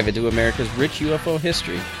dive into America's rich UFO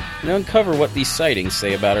history and uncover what these sightings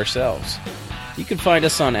say about ourselves. You can find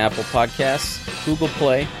us on Apple Podcasts, Google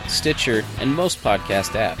Play, Stitcher, and most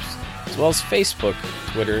podcast apps, as well as Facebook,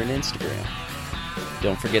 Twitter, and Instagram.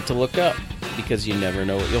 Don't forget to look up, because you never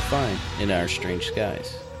know what you'll find in Our Strange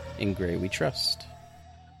Skies. In Grey we trust.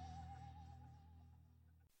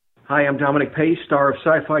 Hi, I'm Dominic Pace, star of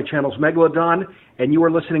Sci-Fi Channel's Megalodon, and you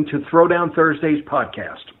are listening to Throwdown Thursdays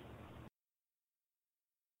podcast.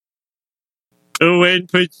 When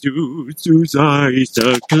Pazuzu's eyes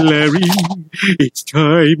are glaring, it's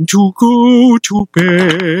time to go to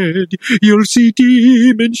bed. You'll see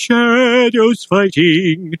demon shadows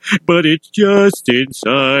fighting, but it's just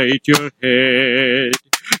inside your head.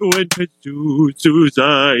 When Pazuzu's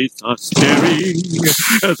eyes are staring,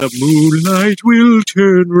 the moonlight will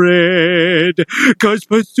turn red, 'cause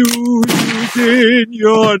Pazuzu's in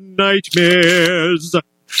your nightmares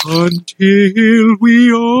until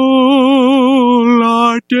we all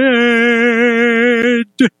are dead.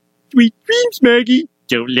 Sweet dreams, Maggie.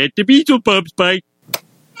 Don't let the Beelzebubs bite.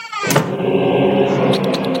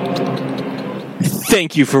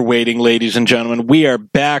 Thank you for waiting, ladies and gentlemen. We are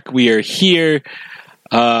back. We are here.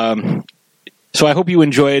 So I hope you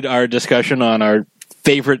enjoyed our discussion on our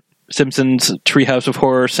favorite Simpsons Treehouse of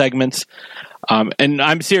Horror segments. And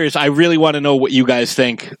I'm serious. I really want to know what you guys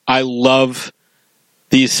think. I love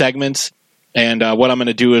these segments, and what I'm going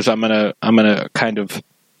to do is I'm going to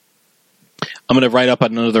write up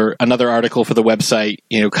another article for the website,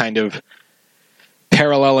 kind of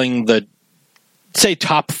paralleling the, say,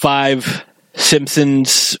 top 5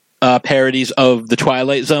 Simpsons parodies of the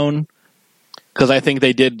Twilight Zone, because I think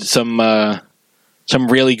they did some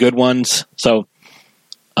really good ones. So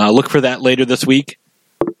look for that later this week.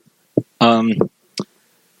 So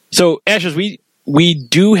Ashes, we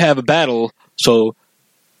do have a battle, so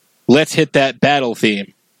let's hit that battle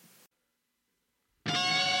theme.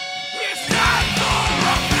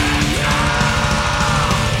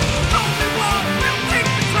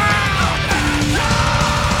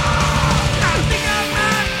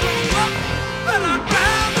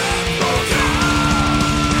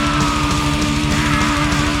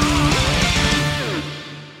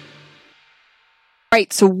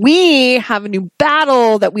 Right, so we have a new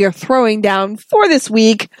battle that we are throwing down for this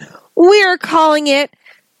week. We are calling it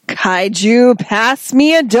Kaiju Pass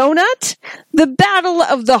Me a Donut, the Battle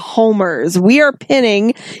of the Homers. We are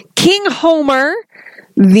pinning King Homer,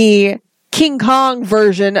 the King Kong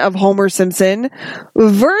version of Homer Simpson,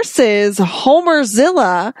 versus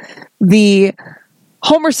Homerzilla, the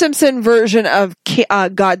Homer Simpson version of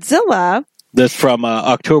Godzilla. This from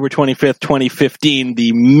October 25th, 2015,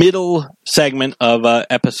 the middle segment of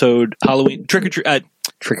episode Halloween Trick or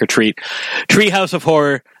Treat, Treehouse of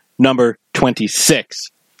Horror number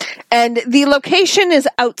 26. And the location is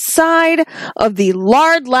outside of the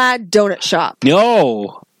Lard Lad Donut Shop.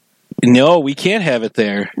 No, we can't have it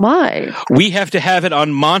there. Why? We have to have it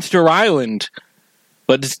on Monster Island.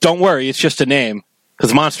 But don't worry, it's just a name,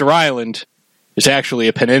 because Monster Island is actually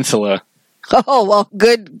a peninsula. Oh, well,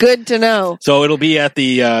 good to know. So it'll be at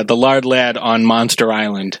the Lard Lad on Monster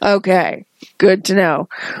Island. Okay, good to know.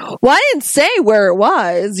 Well, I didn't say where it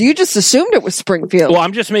was. You just assumed it was Springfield. Well,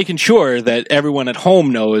 I'm just making sure that everyone at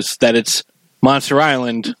home knows that it's Monster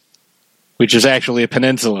Island, which is actually a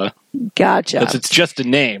peninsula. Gotcha. Because it's just a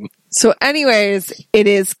name. So anyways, it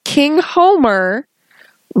is King Homer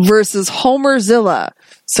versus Homerzilla.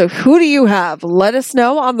 So who do you have? Let us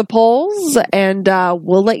know on the polls, and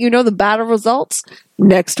we'll let you know the battle results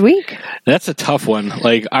next week. That's a tough one.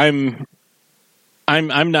 Like I'm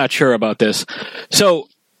not sure about this. So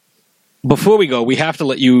before we go, we have to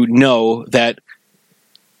let you know that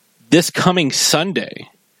this coming Sunday,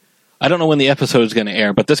 I don't know when the episode is going to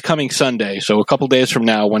air, but this coming Sunday, so a couple days from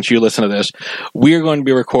now, once you listen to this, we are going to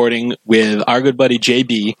be recording with our good buddy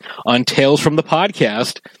JB on Tales from the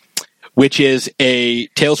Podcast, which is a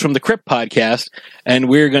Tales from the Crypt podcast, and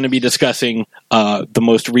we're going to be discussing the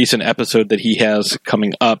most recent episode that he has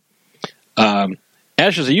coming up.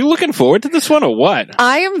 Ashes, are you looking forward to this one or what?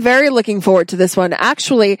 I am very looking forward to this one.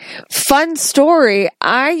 Actually, fun story.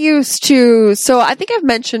 I think I've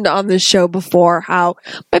mentioned on this show before how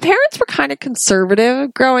my parents were kind of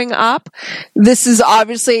conservative growing up. This is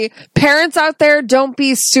obviously, parents out there, don't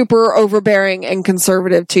be super overbearing and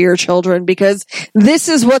conservative to your children, because this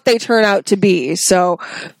is what they turn out to be. So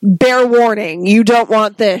bear warning, you don't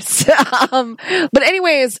want this. But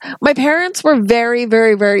anyways, my parents were very,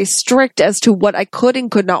 very, very strict as to what I could and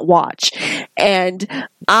could not watch. And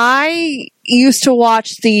I used to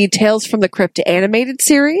watch the Tales from the Crypt animated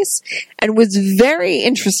series and was very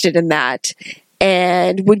interested in that,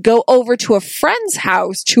 and would go over to a friend's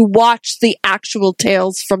house to watch the actual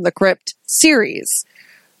Tales from the Crypt series.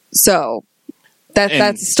 So that's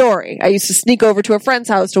the story. I used to sneak over to a friend's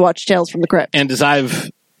house to watch Tales from the Crypt. And as I've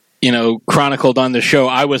chronicled on the show,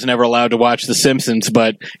 I was never allowed to watch The Simpsons,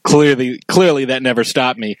 but clearly that never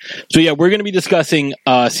stopped me. So yeah, we're going to be discussing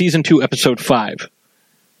season 2, episode 5.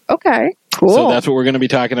 Okay, cool. So that's what we're going to be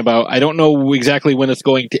talking about. I don't know exactly when it's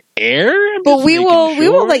going to air, but we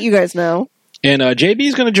will let you guys know. And JB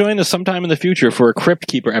is going to join us sometime in the future for a Crypt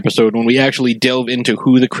Keeper episode when we actually delve into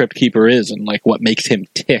who the Crypt Keeper is and like what makes him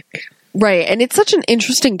tick. Right, and it's such an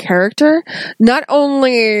interesting character, not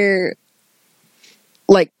only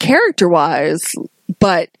like character-wise,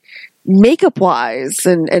 but makeup-wise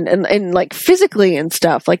and like physically and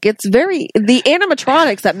stuff. Like the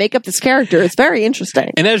animatronics that make up this character is very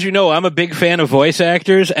interesting. And as you know, I'm a big fan of voice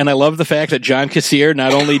actors, and I love the fact that John Kassir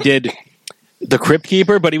not only did the Crypt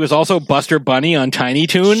Keeper, but he was also Buster Bunny on Tiny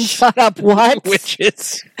Toons. Shut up, what?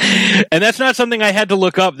 And that's not something I had to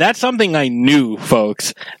look up. That's something I knew,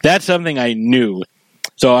 folks. That's something I knew.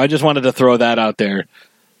 So I just wanted to throw that out there.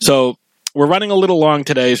 So we're running a little long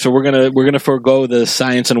today, so we're gonna forego the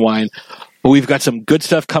science and wine. But we've got some good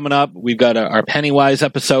stuff coming up. We've got our Pennywise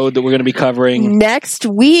episode that we're going to be covering next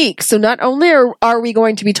week. So not only are we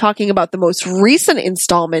going to be talking about the most recent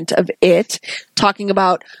installment of It, talking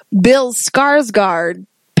about Bill Skarsgård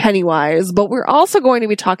Pennywise, but we're also going to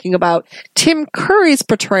be talking about Tim Curry's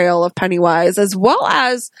portrayal of Pennywise, as well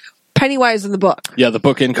as Pennywise in the book. Yeah, the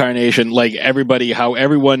book incarnation. Like every one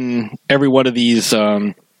of these.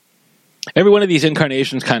 Every one of these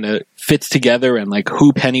incarnations kind of fits together, and like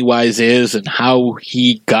who Pennywise is and how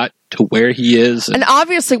he got to where he is. And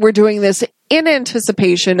obviously we're doing this in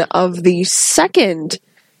anticipation of the second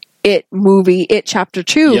It movie, It Chapter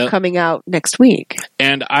 2, coming out next week.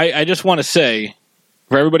 And I just want to say,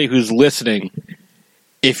 for everybody who's listening,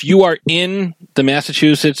 if you are in the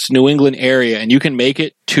Massachusetts, New England area and you can make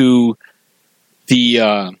it to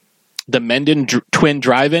the Mendon Twin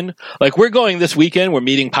Drive-In. Like, we're going this weekend. We're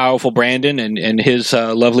meeting Powerful Brandon and his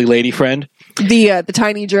lovely lady friend. The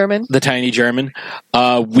tiny German. The tiny German.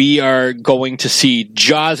 We are going to see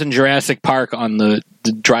Jaws and Jurassic Park on the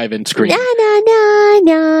drive-in screen.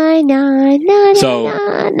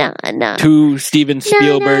 To Steven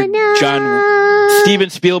Spielberg, Steven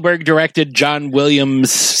Spielberg directed, John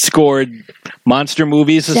Williams scored monster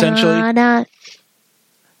movies, essentially.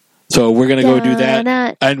 So we're going to go do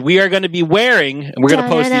that. And we are going to be wearing, and we're going to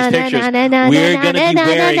post these pictures, we're going to be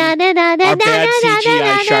wearing our bad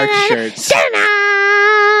CGI shark shirts.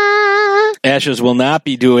 Ashes will not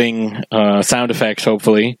be doing sound effects,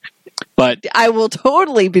 hopefully. But I will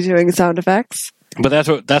totally be doing sound effects. But that's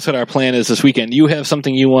what our plan is this weekend. You have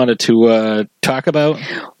something you wanted to talk about?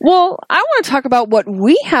 Well, I want to talk about what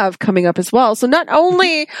we have coming up as well. So not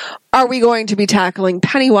only are we going to be tackling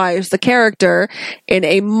Pennywise, the character, in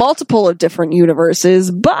a multiple of different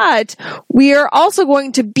universes, but we are also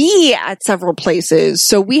going to be at several places.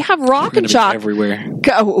 So we have Rock and Shock everywhere.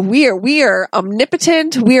 We are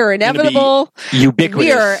omnipotent. We are inevitable. Ubiquitous.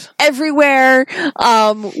 We are everywhere.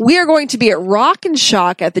 We are going to be at Rock and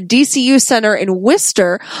Shock at the DCU Center in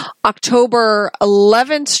Worcester, October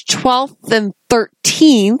 11th, 12th, and June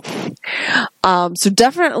 13th. So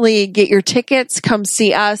definitely get your tickets. Come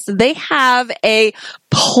see us. They have a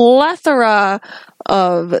plethora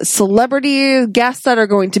of celebrity guests that are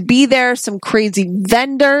going to be there. Some crazy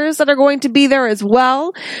vendors that are going to be there as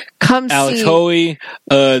well. Come Alex see. Hoey,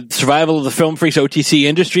 Survival of the Film Freaks, OTC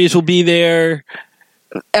Industries will be there.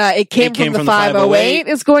 It came from the 508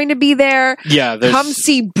 is going to be there. Yeah, come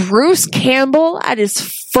see Bruce Campbell at his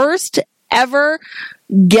first ever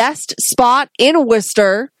guest spot in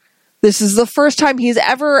Worcester. This is the first time he's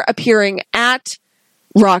ever appearing at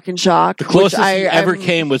Rock and Shock. The closest he ever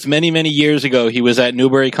came was many, many years ago. He was at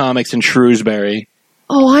Newbury Comics in Shrewsbury.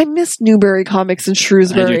 Oh, I miss Newbury Comics in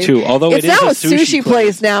Shrewsbury. I do too. Although it's it is now a sushi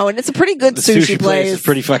place now, and it's a pretty good the sushi place. Is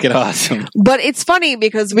pretty fucking awesome. But it's funny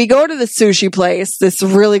because we go to the sushi place, this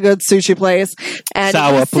really good sushi place, and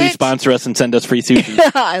Sawa, please sponsor us and send us free sushi.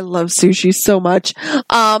 I love sushi so much.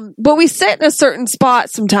 But we sit in a certain spot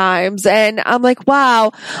sometimes, and I'm like,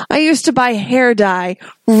 wow, I used to buy hair dye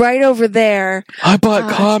right over there. I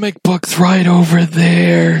bought comic books right over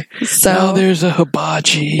there. So now there's a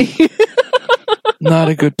hibachi. Not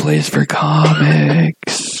a good place for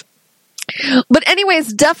comics. But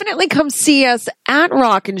anyways, definitely come see us at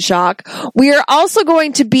Rock and Shock. We are also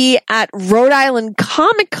going to be at Rhode Island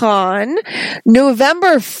Comic Con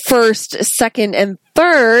November 1st, 2nd, and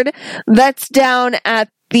 3rd. That's down at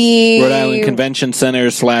the Rhode Island Convention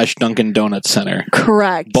Center / Dunkin' Donuts Center.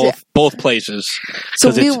 Correct. Both places. So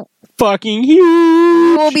it's fucking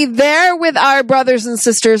huge. We'll be there with our brothers and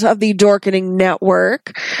sisters of the Dorkening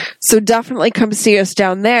Network. So definitely come see us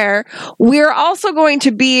down there. We're also going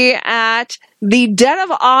to be at the Dead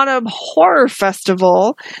of Autumn Horror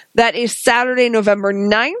Festival. That is Saturday, November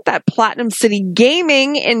 9th at Platinum City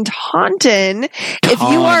Gaming in Taunton. If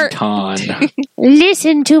you are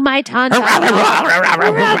listen to my Taunton.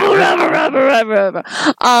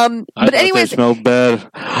 But anyways, they smell bad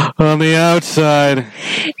on the outside.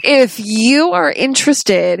 If you are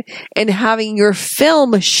interested in having your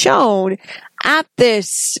film shown at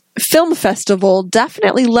this film festival,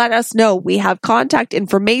 definitely let us know. We have contact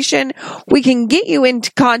information. We can get you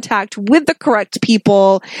into contact with the correct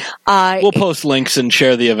people. We'll post links and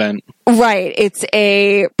share the event. Right. It's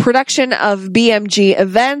a production of BMG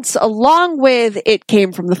Events along with It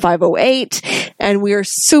Came from the 508. And we are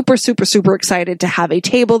super, super, super excited to have a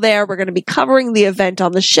table there. We're going to be covering the event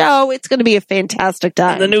on the show. It's going to be a fantastic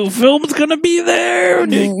time. And the new film's going to be there.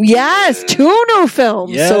 Yes. 2 new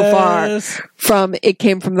films so far from It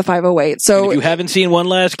Came from the 508. So and if you haven't seen One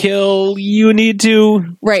Last Kill, you need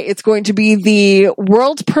to. Right. It's going to be the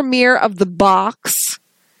world premiere of The Box,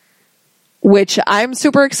 which I'm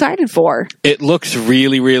super excited for. It looks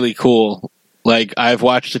really, really cool. Like, I've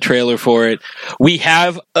watched the trailer for it. We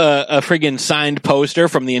have a friggin' signed poster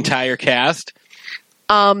from the entire cast.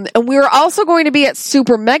 And we're also going to be at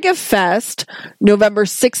Super Mega Fest November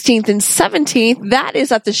 16th and 17th. That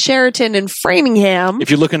is at the Sheraton in Framingham. If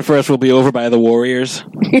you're looking for us, we'll be over by the Warriors.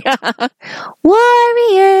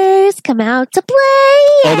 Warriors, come out to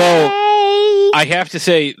play. Although, I have to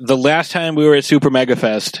say, the last time we were at Super Mega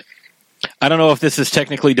Fest, I don't know if this is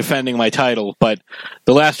technically defending my title, but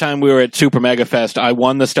the last time we were at Super Mega Fest, I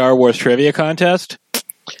won the Star Wars trivia contest.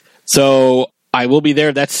 So I will be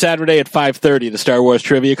there. That's Saturday at 5:30, the Star Wars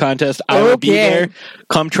trivia contest. I will be there.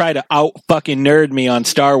 Come try to out fucking nerd me on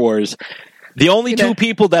Star Wars. The only 2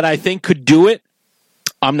 people that I think could do it,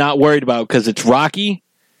 I'm not worried about because it's Rocky.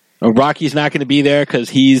 Rocky's not going to be there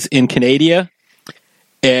because he's in Canada,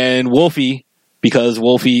 and Wolfie because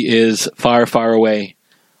Wolfie is far, far away.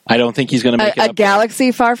 I don't think he's going to make it. A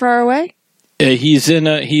galaxy far, far away? He's in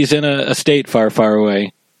a state far, far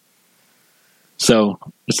away. So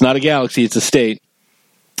it's not a galaxy; it's a state.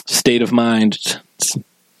 State of mind.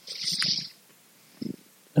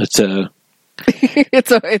 It's a.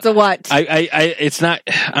 it's a what? It's not.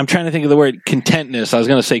 I'm trying to think of the word contentness. I was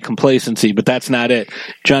going to say complacency, but that's not it.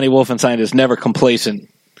 Johnny Wolfenstein is never complacent. He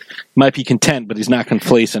might be content, but he's not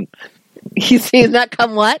complacent. He's not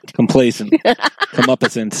come what? Complacent.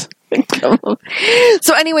 Comeuppance.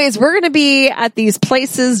 So anyways, we're going to be at these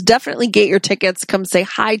places. Definitely get your tickets. Come say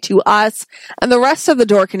hi to us and the rest of the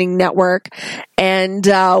Dorkening Network. And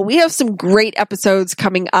we have some great episodes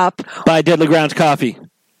coming up. Buy Deadly Grounds coffee.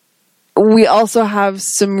 We also have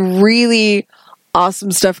some really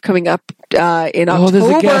awesome stuff coming up in October. Oh,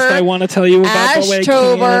 there's a guest I want to tell you about.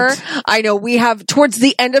 Ashtober. I know we have towards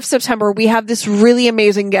the end of September. We have this really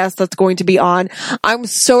amazing guest that's going to be on. I'm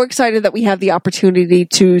so excited that we have the opportunity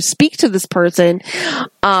to speak to this person.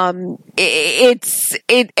 And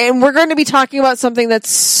we're going to be talking about something that's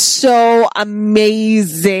so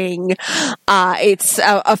amazing. It's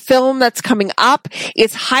a film that's coming up.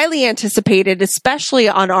 It's highly anticipated, especially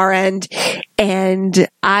on our end, and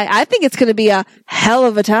I think it's going to be a hell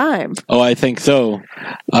of a time. Oh, I think so.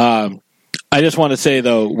 I just want to say,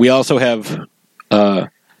 though, we also have, not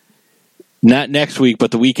next week,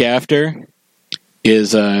 but the week after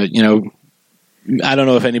is, I don't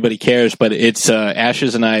know if anybody cares, but it's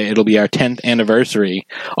Ashes and I, it'll be our 10th anniversary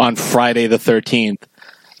on Friday the 13th.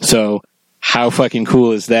 So how fucking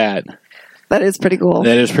cool is that? That is pretty cool.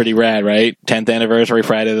 That is pretty rad, right? 10th anniversary,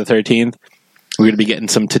 Friday the 13th. We're going to be getting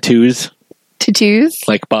some tattoos. Tattoos?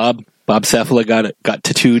 Like Bob Cephala got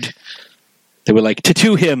tattooed. They were like,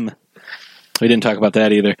 tattoo him. We didn't talk about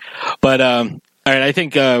that either. But, all right, I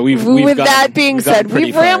think we've With that being said,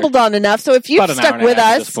 we've rambled on enough. So if you've stuck with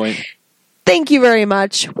us, thank you very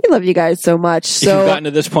much. We love you guys so much. If you've gotten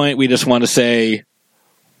to this point, we just want to say,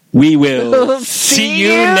 we will see you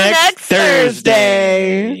next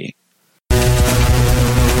Thursday.